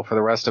Kyle for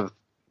the rest of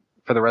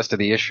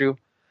the issue.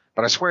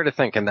 But I swear to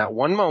think, in that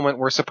one moment,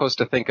 we're supposed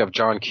to think of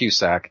John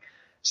Cusack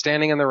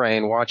standing in the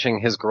rain,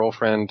 watching his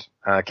girlfriend,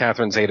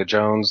 Catherine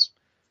Zeta-Jones,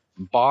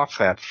 boff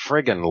that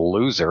friggin'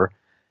 loser.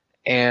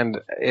 And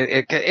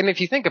and if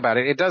you think about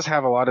it, it does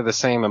have a lot of the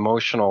same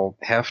emotional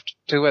heft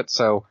to it.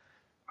 So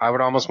I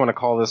would almost want to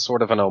call this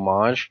sort of an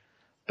homage.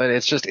 But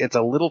it's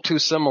a little too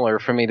similar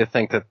for me to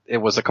think that it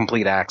was a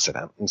complete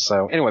accident. And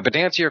so anyway, but to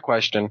answer your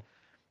question,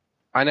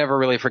 I never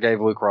really forgave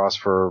Luke Ross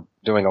for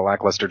doing a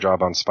lackluster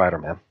job on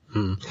Spider-Man.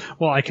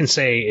 Well, I can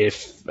say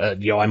if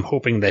I'm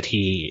hoping that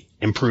he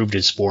improved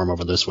his form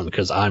over this one,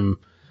 because I'm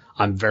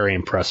very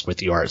impressed with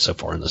the art so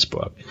far in this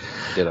book.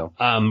 Ditto.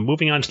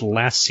 Moving on to the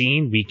last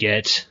scene, we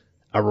get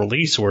a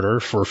release order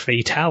for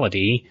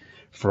Fatality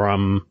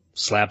from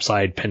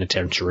Slabside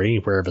Penitentiary,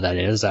 wherever that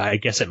is. I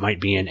guess it might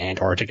be in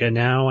Antarctica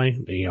now.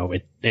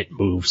 It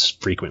moves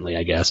frequently,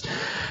 I guess.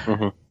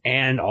 Mm-hmm.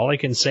 And all I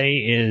can say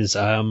is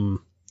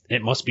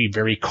it must be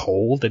very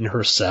cold in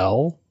her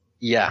cell.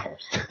 Yeah.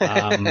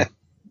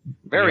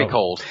 Very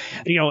cold.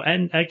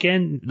 And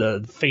again,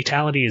 the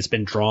Fatality has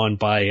been drawn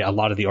by a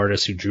lot of the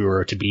artists who drew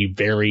her to be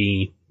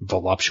very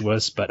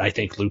voluptuous, but I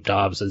think Luke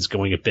Dobbs is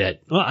going a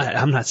bit, well,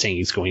 I'm not saying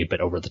he's going a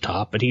bit over the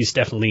top, but he's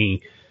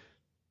definitely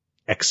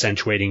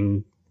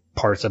accentuating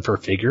parts of her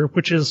figure,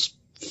 which is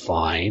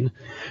fine.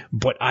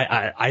 But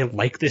I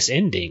like this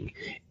ending.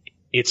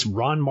 It's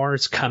Ron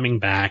Mars coming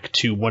back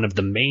to one of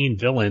the main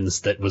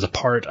villains that was a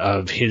part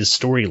of his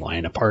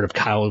storyline, a part of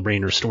Kyle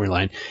Rayner's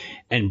storyline,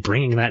 and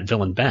bringing that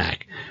villain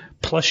back.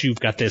 Plus, you've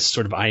got this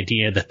sort of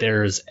idea that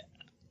there's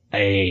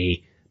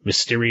a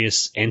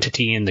mysterious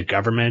entity in the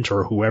government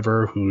or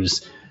whoever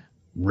who's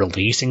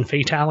releasing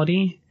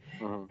Fatality.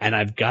 Mm-hmm. And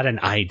I've got an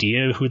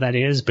idea who that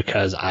is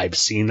because I've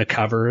seen the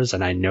covers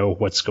and I know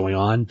what's going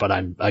on, but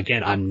I'm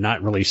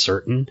not really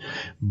certain.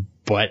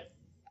 But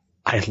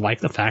I like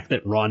the fact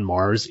that Ron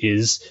Mars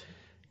is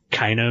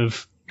kind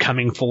of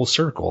coming full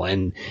circle,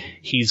 and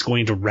he's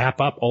going to wrap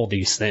up all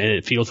these things.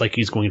 It feels like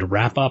he's going to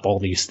wrap up all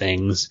these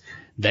things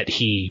that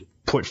he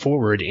put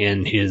forward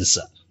in his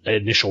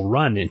initial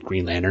run in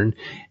Green Lantern,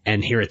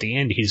 and here at the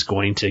end, he's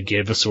going to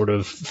give a sort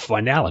of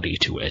finality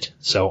to it.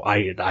 So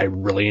I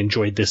really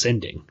enjoyed this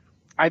ending.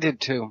 I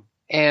did too.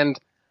 And,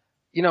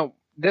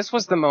 this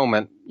was the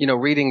moment,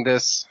 reading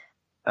this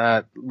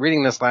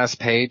last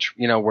page,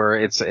 where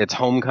it's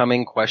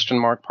Homecoming ?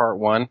 Part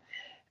 1.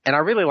 And I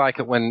really like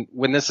it when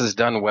this is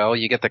done well,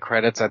 you get the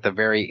credits at the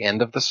very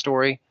end of the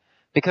story,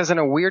 because in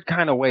a weird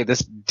kind of way,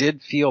 this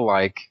did feel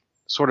like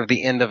sort of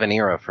the end of an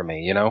era for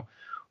me,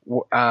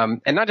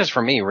 and not just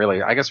for me,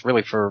 really, I guess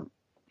really for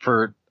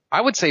I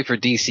would say for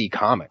DC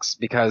Comics,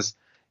 because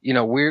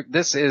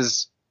this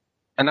is,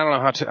 and I don't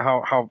know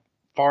how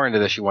far into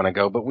this you want to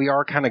go, but we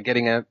are kind of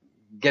getting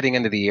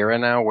into the era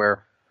now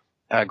where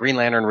Green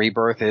Lantern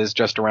Rebirth is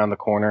just around the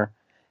corner,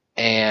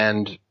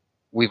 and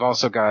we've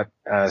also got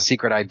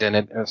Secret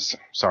Identity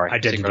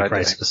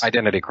Crisis.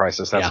 Identity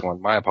Crisis. That's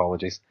one. My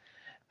apologies.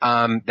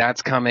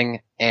 That's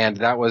coming, and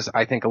that was,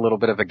 I think, a little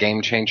bit of a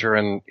game changer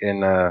in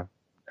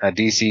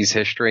DC's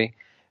history.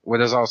 Where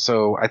there's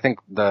also, I think,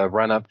 the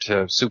run up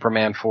to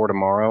Superman for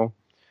Tomorrow,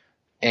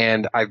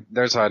 and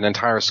there's an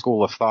entire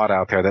school of thought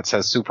out there that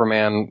says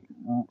Superman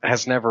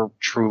has never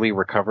truly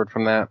recovered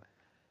from that,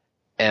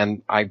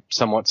 and I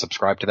somewhat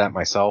subscribe to that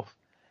myself.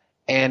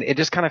 And it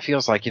just kind of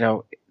feels like,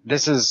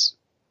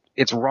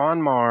 it's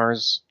Ron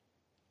Mars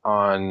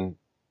on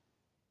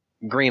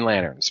Green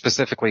Lantern,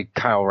 specifically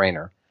Kyle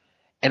Rayner.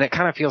 And it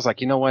kind of feels like,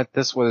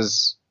 this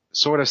was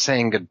sort of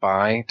saying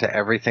goodbye to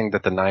everything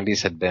that the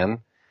 90s had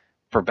been.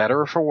 For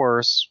better or for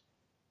worse,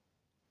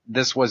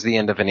 this was the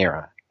end of an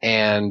era.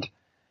 And,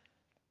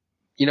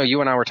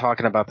 you and I were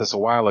talking about this a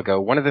while ago.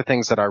 One of the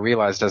things that I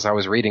realized as I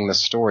was reading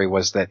this story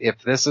was that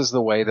if this is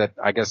the way that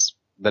I guess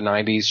the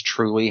 90s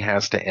truly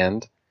has to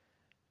end,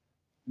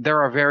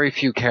 there are very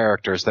few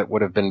characters that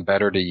would have been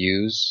better to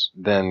use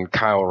than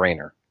Kyle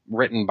Rayner,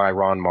 written by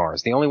Ron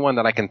Mars. The only one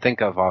that I can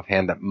think of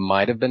offhand that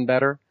might have been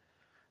better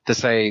to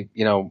say,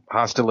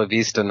 hasta la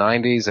vista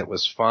 90s, it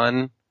was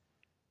fun.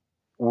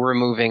 We're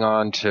moving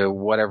on to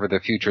whatever the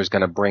future is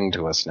going to bring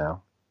to us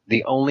now.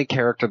 The only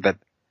character that,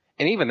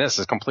 and even this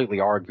is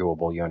completely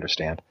arguable, you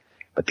understand,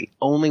 but the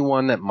only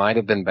one that might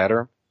have been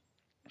better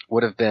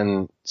would have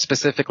been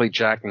specifically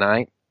Jack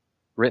Knight,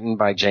 written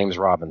by James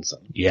Robinson.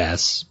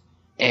 Yes.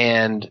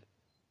 And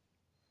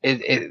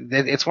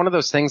it's one of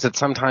those things that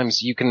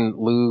sometimes you can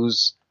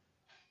lose.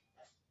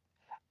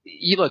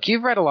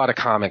 You've read a lot of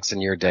comics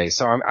in your day,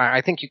 so I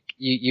think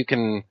you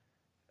can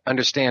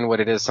understand what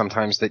it is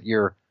sometimes that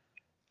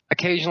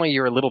occasionally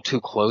you're a little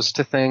too close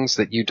to things,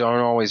 that you don't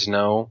always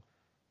know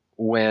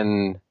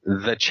when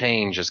the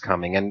change is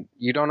coming, and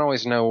you don't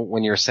always know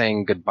when you're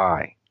saying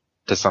goodbye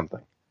to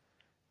something.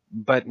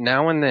 But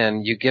now and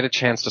then you get a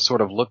chance to sort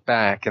of look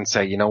back and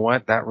say, you know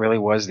what, that really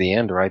was the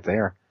end right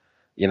there,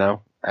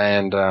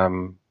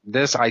 and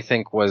this, I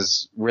think,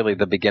 was really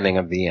the beginning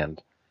of the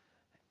end.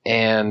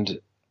 And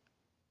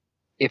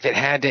if it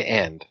had to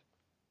end,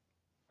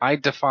 I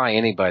defy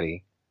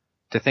anybody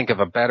to think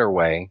of a better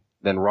way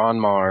than Ron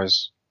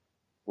Mars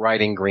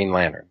writing Green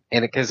Lantern.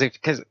 And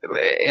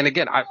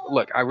again,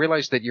 I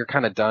realize that you're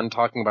kind of done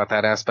talking about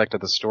that aspect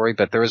of the story,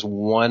 but there is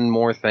one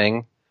more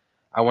thing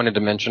I wanted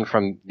to mention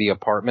from the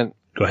apartment.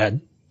 Go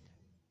ahead.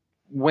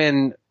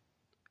 When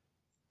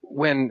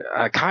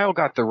Kyle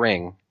got the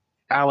ring,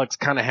 Alex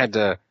kind of had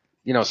to,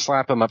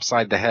 slap him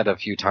upside the head a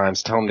few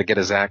times, tell him to get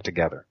his act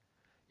together.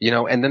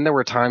 And then there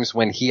were times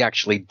when he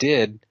actually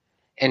did,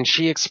 and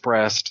she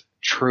expressed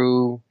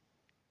true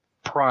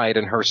pride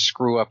in her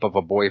screw up of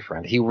a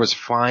boyfriend. He was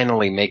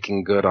finally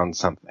making good on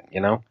something,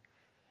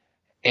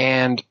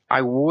 And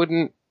I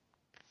wouldn't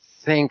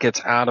think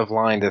it's out of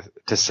line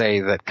to say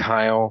that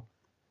Kyle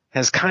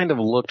has kind of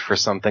looked for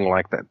something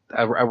like that,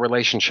 a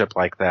relationship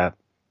like that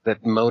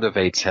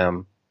motivates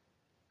him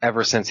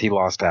ever since he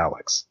lost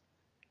Alex.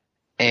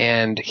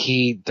 And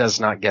he does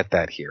not get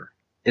that here.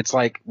 It's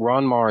like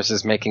Ron Mars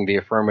is making the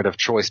affirmative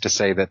choice to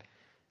say that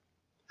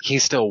he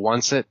still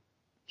wants it.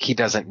 He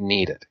doesn't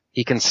need it.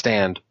 He can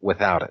stand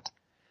without it.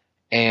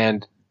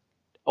 And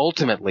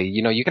ultimately,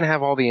 you can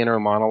have all the inner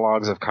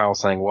monologues of Kyle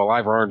saying, well,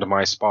 I've earned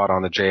my spot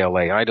on the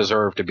JLA. I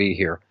deserve to be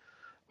here.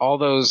 All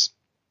those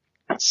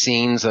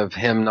scenes of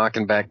him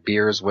knocking back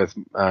beers with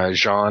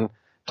Jean,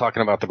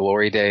 talking about the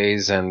glory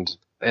days and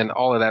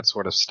all of that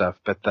sort of stuff.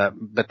 But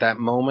that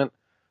moment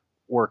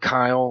where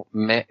Kyle,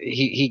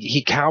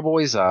 he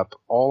cowboys up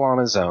all on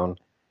his own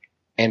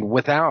and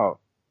without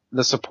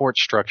the support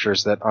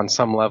structures that on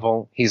some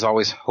level he's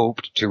always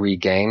hoped to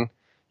regain,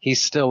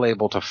 he's still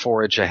able to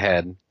forage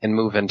ahead and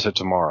move into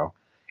tomorrow.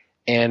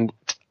 And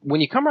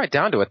when you come right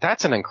down to it,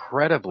 that's an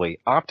incredibly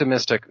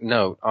optimistic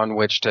note on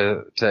which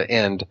to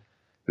end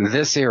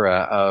this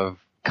era of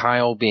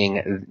Kyle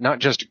being not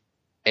just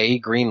a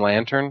Green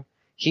Lantern,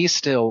 he's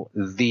still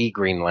the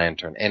Green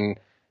Lantern. And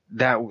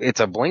that it's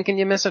a blink and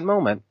you miss it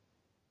moment,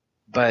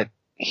 but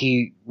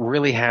he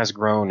really has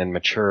grown and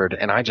matured.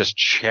 And I just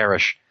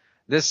cherish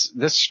this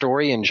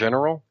story in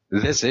general,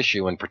 this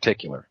issue in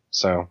particular.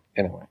 So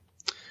anyway.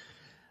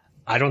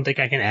 I don't think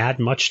I can add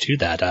much to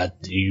that.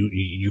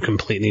 You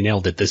completely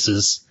nailed it. This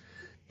is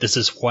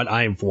what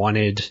I've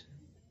wanted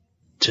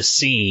to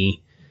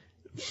see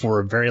for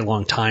a very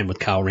long time with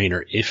Kyle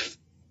Rayner. If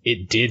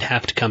it did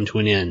have to come to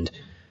an end,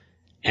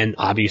 and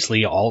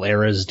obviously all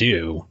eras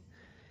do,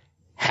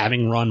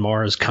 having Ron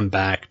Mars come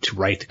back to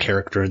write the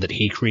character that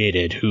he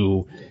created,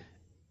 who,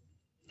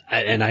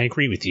 and I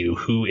agree with you,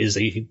 who is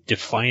a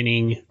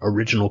defining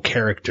original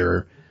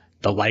character,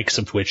 the likes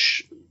of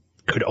which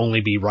could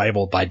only be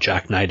rivaled by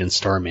Jack Knight and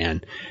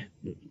Starman.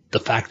 The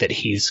fact that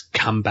he's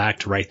come back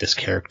to write this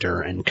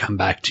character and come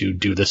back to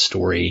do this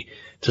story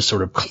to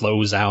sort of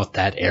close out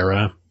that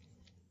era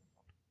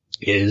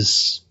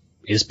is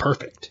is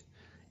perfect.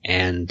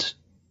 And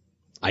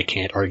I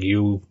can't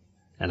argue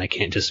and I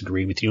can't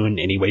disagree with you in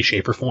any way,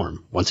 shape, or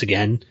form. Once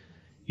again,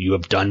 you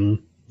have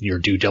done your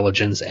due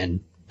diligence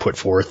and put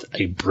forth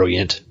a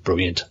brilliant,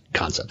 brilliant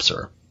concept,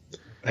 sir.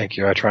 Thank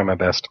you. I try my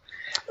best.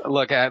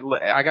 Look, I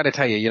got to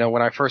tell you,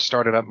 when I first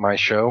started up my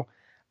show,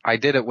 I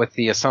did it with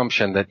the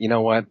assumption that,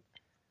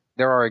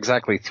 there are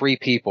exactly 3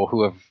 people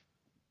who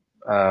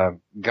have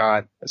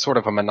got sort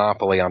of a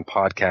monopoly on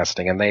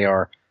podcasting, and they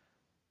are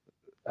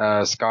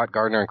Scott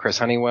Gardner and Chris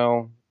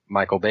Honeywell,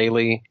 Michael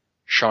Bailey,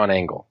 Sean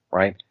Engel,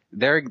 right?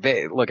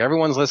 Look,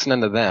 everyone's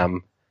listening to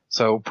them,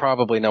 so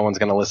probably no one's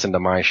going to listen to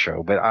my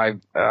show. But I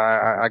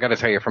got to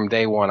tell you, from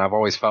day one, I've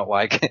always felt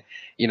like,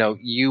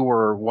 you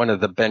were one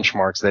of the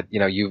benchmarks that,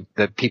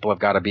 that people have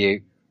got to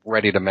be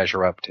ready to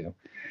measure up to.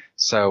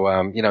 So,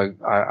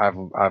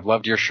 I've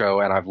loved your show,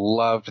 and I've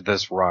loved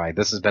this ride.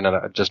 This has been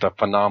just a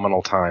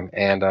phenomenal time,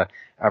 and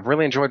I've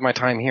really enjoyed my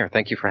time here.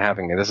 Thank you for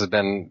having me. This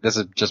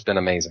has just been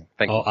amazing.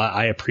 Thank you.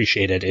 I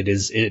appreciate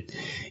it.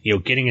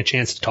 Getting a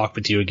chance to talk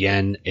with you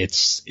again.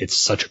 It's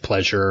such a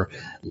pleasure.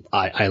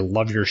 I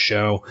love your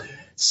show.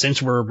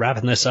 Since we're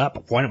wrapping this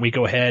up, why don't we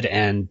go ahead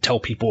and tell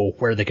people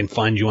where they can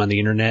find you on the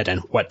internet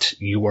and what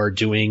you are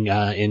doing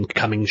in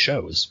coming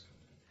shows?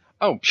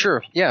 Oh,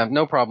 sure. Yeah,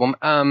 no problem.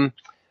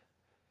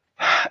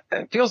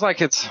 It feels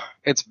like it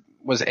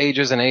was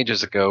ages and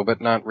ages ago,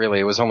 but not really.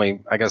 It was only,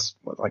 I guess,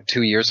 like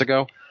 2 years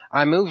ago.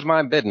 I moved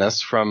my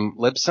business from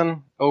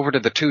Libsyn over to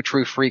the Two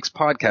True Freaks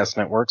podcast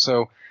network.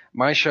 So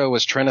my show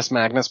was Trentus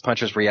Magnus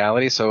Punches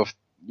Reality. So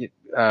if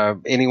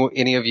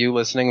any of you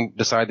listening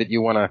decide that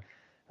you want to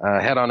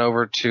head on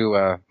over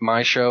to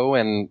my show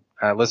and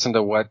listen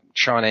to what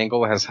Sean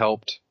Engel has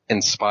helped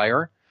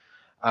inspire,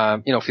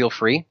 feel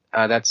free.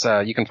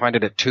 You can find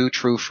it at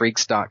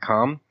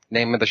twotruefreaks.com.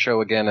 Name of the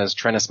show again is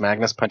Trentus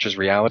Magnus Punches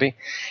Reality.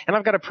 And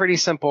I've got a pretty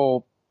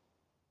simple,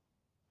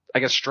 I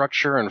guess,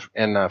 structure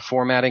and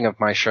formatting of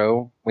my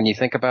show. When you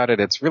think about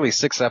it, it's really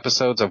 6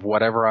 episodes of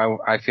whatever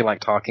I feel like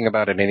talking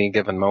about at any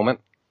given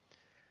moment.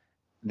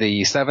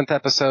 The 7th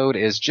episode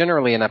is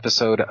generally an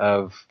episode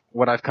of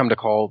what I've come to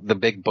call the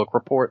Big Book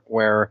Report,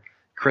 where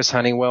Chris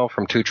Honeywell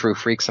from Two True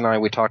Freaks and I,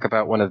 we talk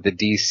about one of the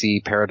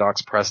DC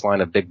Paradox Press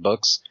line of big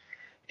books.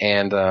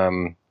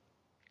 And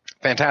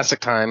fantastic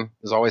time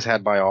is always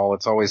had by all.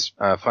 It's always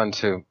fun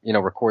to,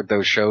 record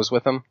those shows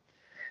with them.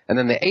 And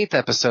then the 8th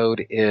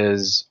episode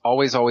is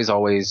always, always,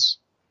 always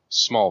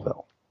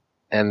Smallville.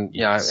 And,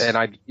 yes. And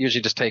I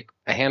usually just take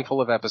a handful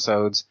of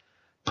episodes,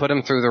 put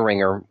them through the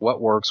ringer, what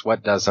works,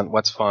 what doesn't,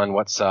 what's fun,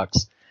 what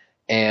sucks.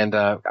 And,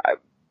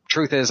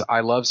 truth is,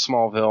 I love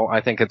Smallville. I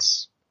think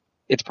it's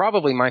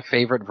probably my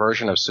favorite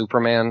version of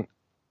Superman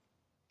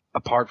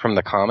apart from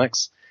the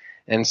comics.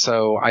 And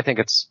so I think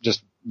it's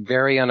just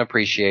very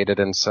unappreciated.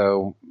 And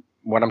so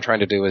what I'm trying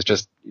to do is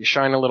just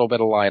shine a little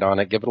bit of light on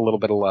it, give it a little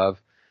bit of love,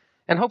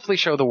 and hopefully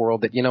show the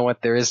world that,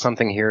 there is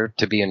something here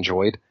to be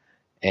enjoyed.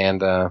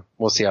 And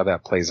we'll see how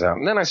that plays out.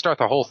 And then I start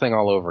the whole thing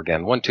all over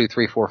again. 1, 2,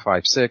 3, 4,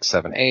 5, 6,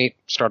 7, 8.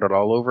 Start it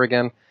all over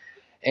again.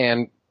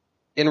 And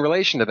in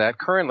relation to that,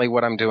 currently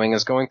what I'm doing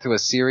is going through a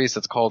series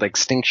that's called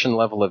Extinction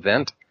Level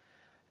Event.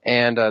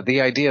 And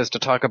the idea is to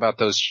talk about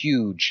those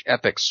huge,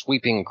 epic,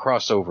 sweeping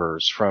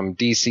crossovers from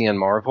DC and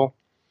Marvel.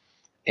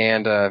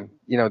 And,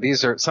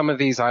 some of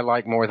these I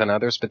like more than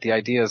others, but the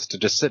idea is to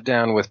just sit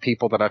down with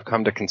people that I've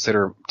come to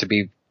consider to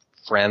be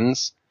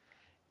friends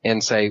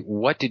and say,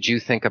 what did you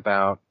think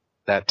about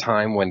that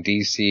time when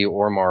DC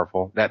or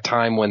Marvel, that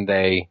time when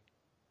they,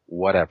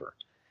 whatever.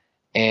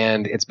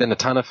 And it's been a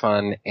ton of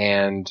fun,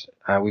 and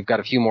we've got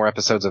a few more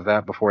episodes of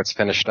that before it's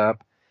finished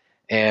up.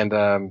 And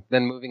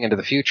then moving into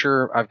the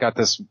future, I've got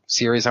this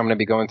series I'm going to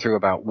be going through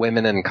about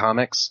women in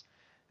comics,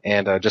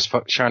 and just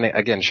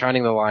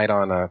shining the light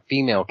on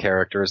female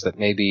characters that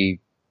maybe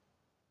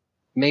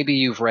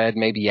you've read,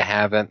 maybe you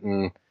haven't,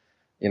 and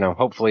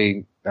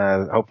hopefully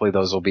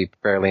those will be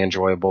fairly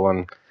enjoyable,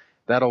 and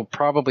that'll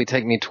probably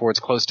take me towards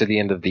close to the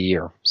end of the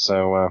year.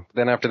 So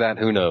then after that,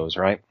 who knows,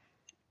 right?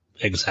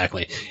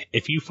 Exactly.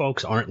 If you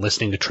folks aren't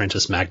listening to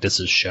Trentus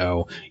Magnus's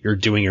show, you're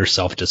doing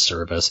yourself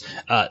disservice.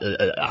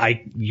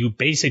 You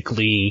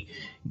basically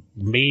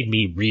made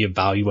me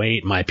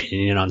reevaluate my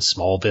opinion on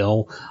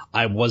Smallville.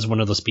 I was one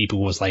of those people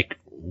who was like,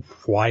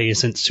 why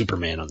isn't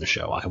Superman on the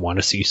show? I want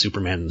to see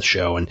Superman in the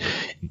show. And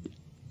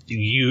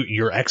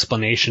your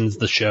explanations of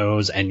the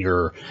shows and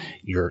your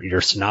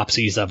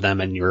synopses of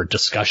them and your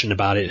discussion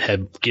about it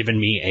have given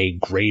me a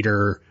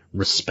greater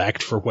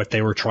respect for what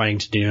they were trying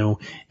to do,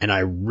 and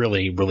I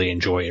really, really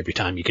enjoy every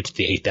time you get to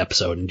the 8th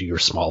episode and do your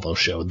Smallville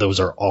show. Those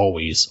are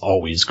always,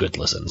 always good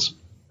listens.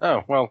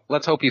 Oh, well,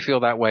 let's hope you feel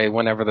that way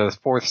whenever the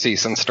 4th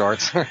season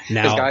starts. Because,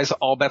 guys,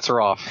 all bets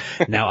are off.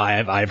 Now,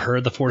 I've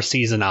heard the 4th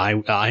season.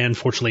 I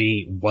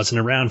unfortunately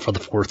wasn't around for the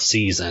 4th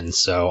season,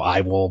 so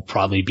I will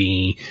probably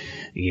be,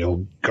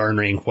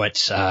 garnering what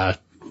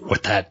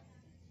that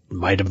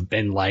might have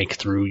been like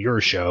through your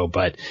show,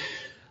 but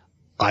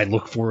I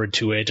look forward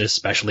to it,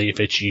 especially if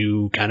it's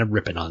you kind of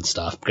ripping on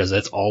stuff, because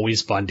it's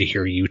always fun to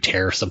hear you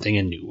tear something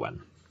a new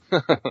one.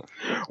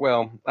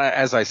 Well,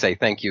 as I say,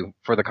 thank you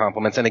for the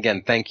compliments. And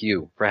again, thank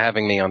you for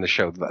having me on the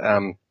show.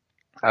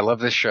 I love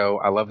this show.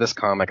 I love this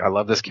comic. I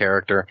love this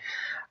character.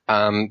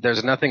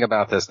 There's nothing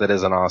about this that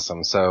isn't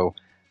awesome. So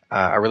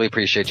I really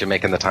appreciate you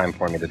making the time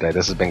for me today.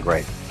 This has been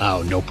great.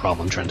 Oh, no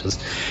problem, Trentus.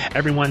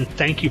 Everyone,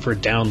 thank you for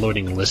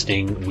downloading and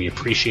listening. We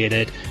appreciate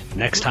it.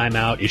 Next time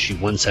out, issue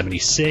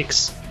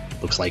 176.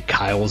 Looks like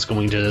Kyle is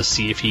going to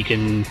see if he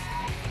can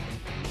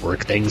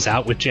work things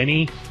out with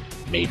Jenny.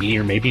 Maybe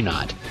or maybe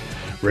not.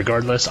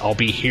 Regardless, I'll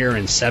be here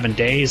in 7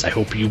 days. I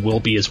hope you will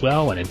be as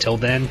well. And until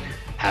then,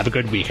 have a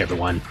good week,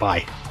 everyone.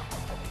 Bye.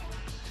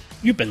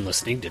 You've been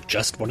listening to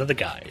Just One of the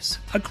Guys,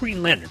 a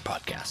Green Lantern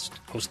podcast,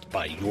 hosted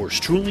by yours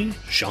truly,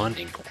 Sean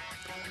Inkle.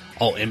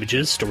 All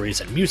images,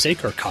 stories, and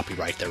music are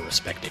copyright their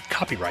respective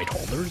copyright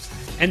holders,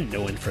 and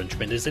no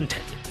infringement is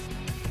intended.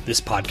 This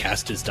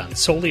podcast is done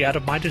solely out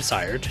of my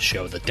desire to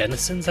show the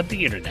denizens of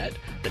the internet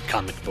that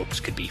comic books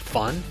could be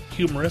fun,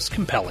 humorous,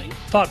 compelling,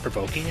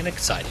 thought-provoking, and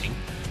exciting,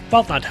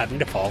 while not having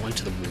to fall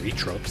into the weary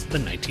tropes of the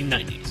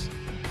 1990s.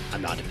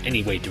 I'm not in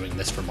any way doing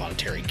this for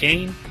monetary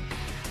gain,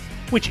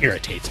 which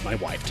irritates my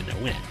wife to no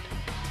end.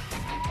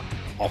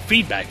 All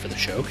feedback for the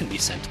show can be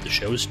sent to the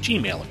show's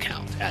Gmail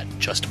account at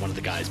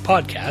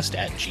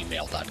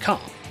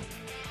justoneoftheguyspodcast@gmail.com.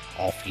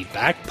 All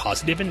feedback,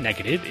 positive and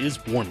negative,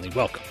 is warmly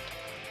welcomed.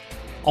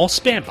 All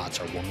spam bots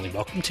are warmly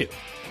welcome too,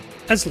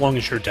 as long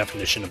as your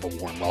definition of a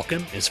warm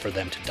welcome is for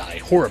them to die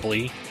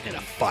horribly in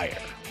a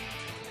fire.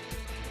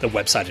 The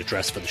website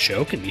address for the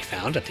show can be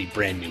found at the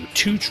brand new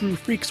Two True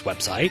Freaks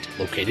website,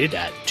 located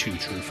at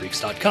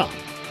twotruefreaks.com.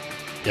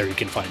 There you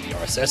can find the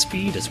RSS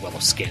feed, as well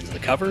as scans of the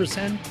covers,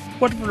 and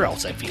whatever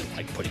else I feel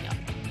like putting up.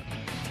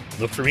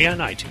 Look for me on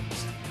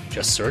iTunes.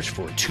 Just search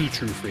for Two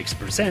True Freaks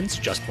Presents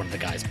Just One of the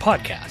Guys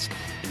podcast,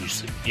 and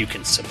you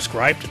can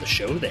subscribe to the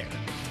show there.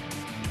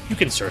 You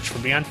can search for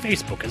me on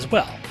Facebook as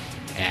well,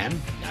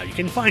 and now you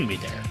can find me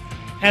there,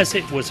 as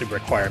it was a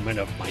requirement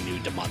of my new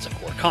Demonza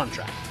Corps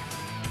contract.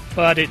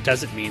 But it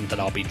doesn't mean that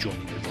I'll be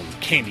joining your little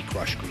Candy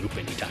Crush group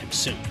anytime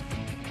soon.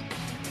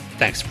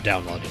 Thanks for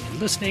downloading and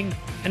listening,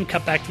 and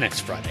come back next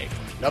Friday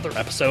for another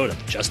episode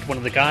of Just One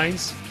of the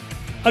Guys,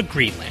 a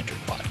Green Lantern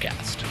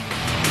podcast.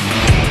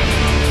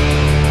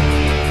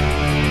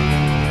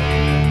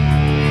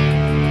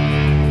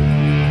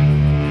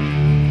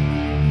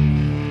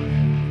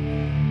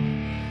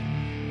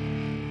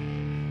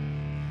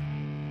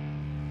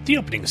 The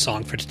opening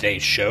song for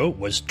today's show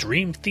was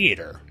Dream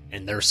Theater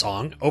and their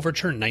song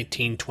Overture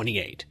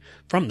 1928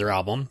 from their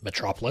album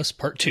Metropolis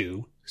Part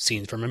 2,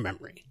 Scenes from a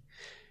Memory.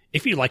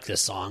 If you like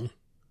this song,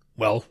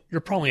 well, you're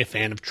probably a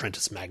fan of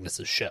Trentus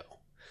Magnus' show.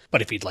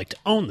 But if you'd like to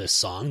own this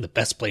song, the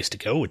best place to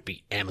go would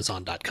be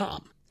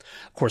Amazon.com.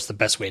 Of course, the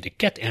best way to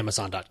get to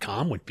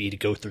Amazon.com would be to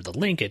go through the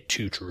link at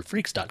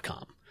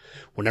twotruefreaks.com.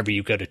 Whenever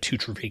you go to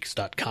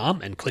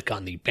twotruefreaks.com and click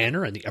on the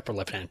banner in the upper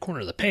left-hand corner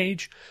of the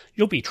page,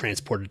 you'll be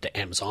transported to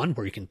Amazon,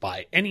 where you can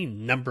buy any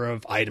number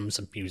of items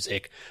of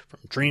music, from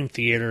Dream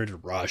Theater to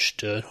Rush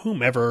to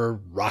whomever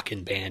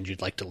rockin' band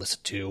you'd like to listen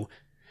to,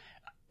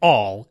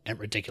 all at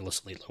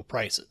ridiculously low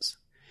prices.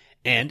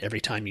 And every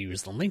time you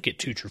use the link at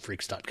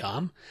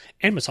twotruefreaks.com,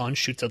 Amazon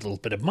shoots a little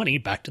bit of money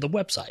back to the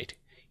website.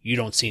 You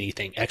don't see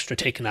anything extra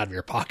taken out of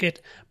your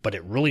pocket, but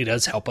it really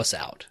does help us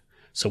out.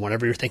 So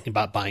whenever you're thinking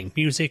about buying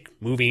music,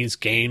 movies,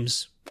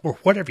 games, or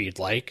whatever you'd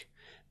like,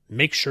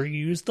 make sure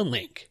you use the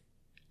link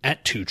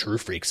at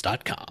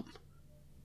twotruefreaks.com.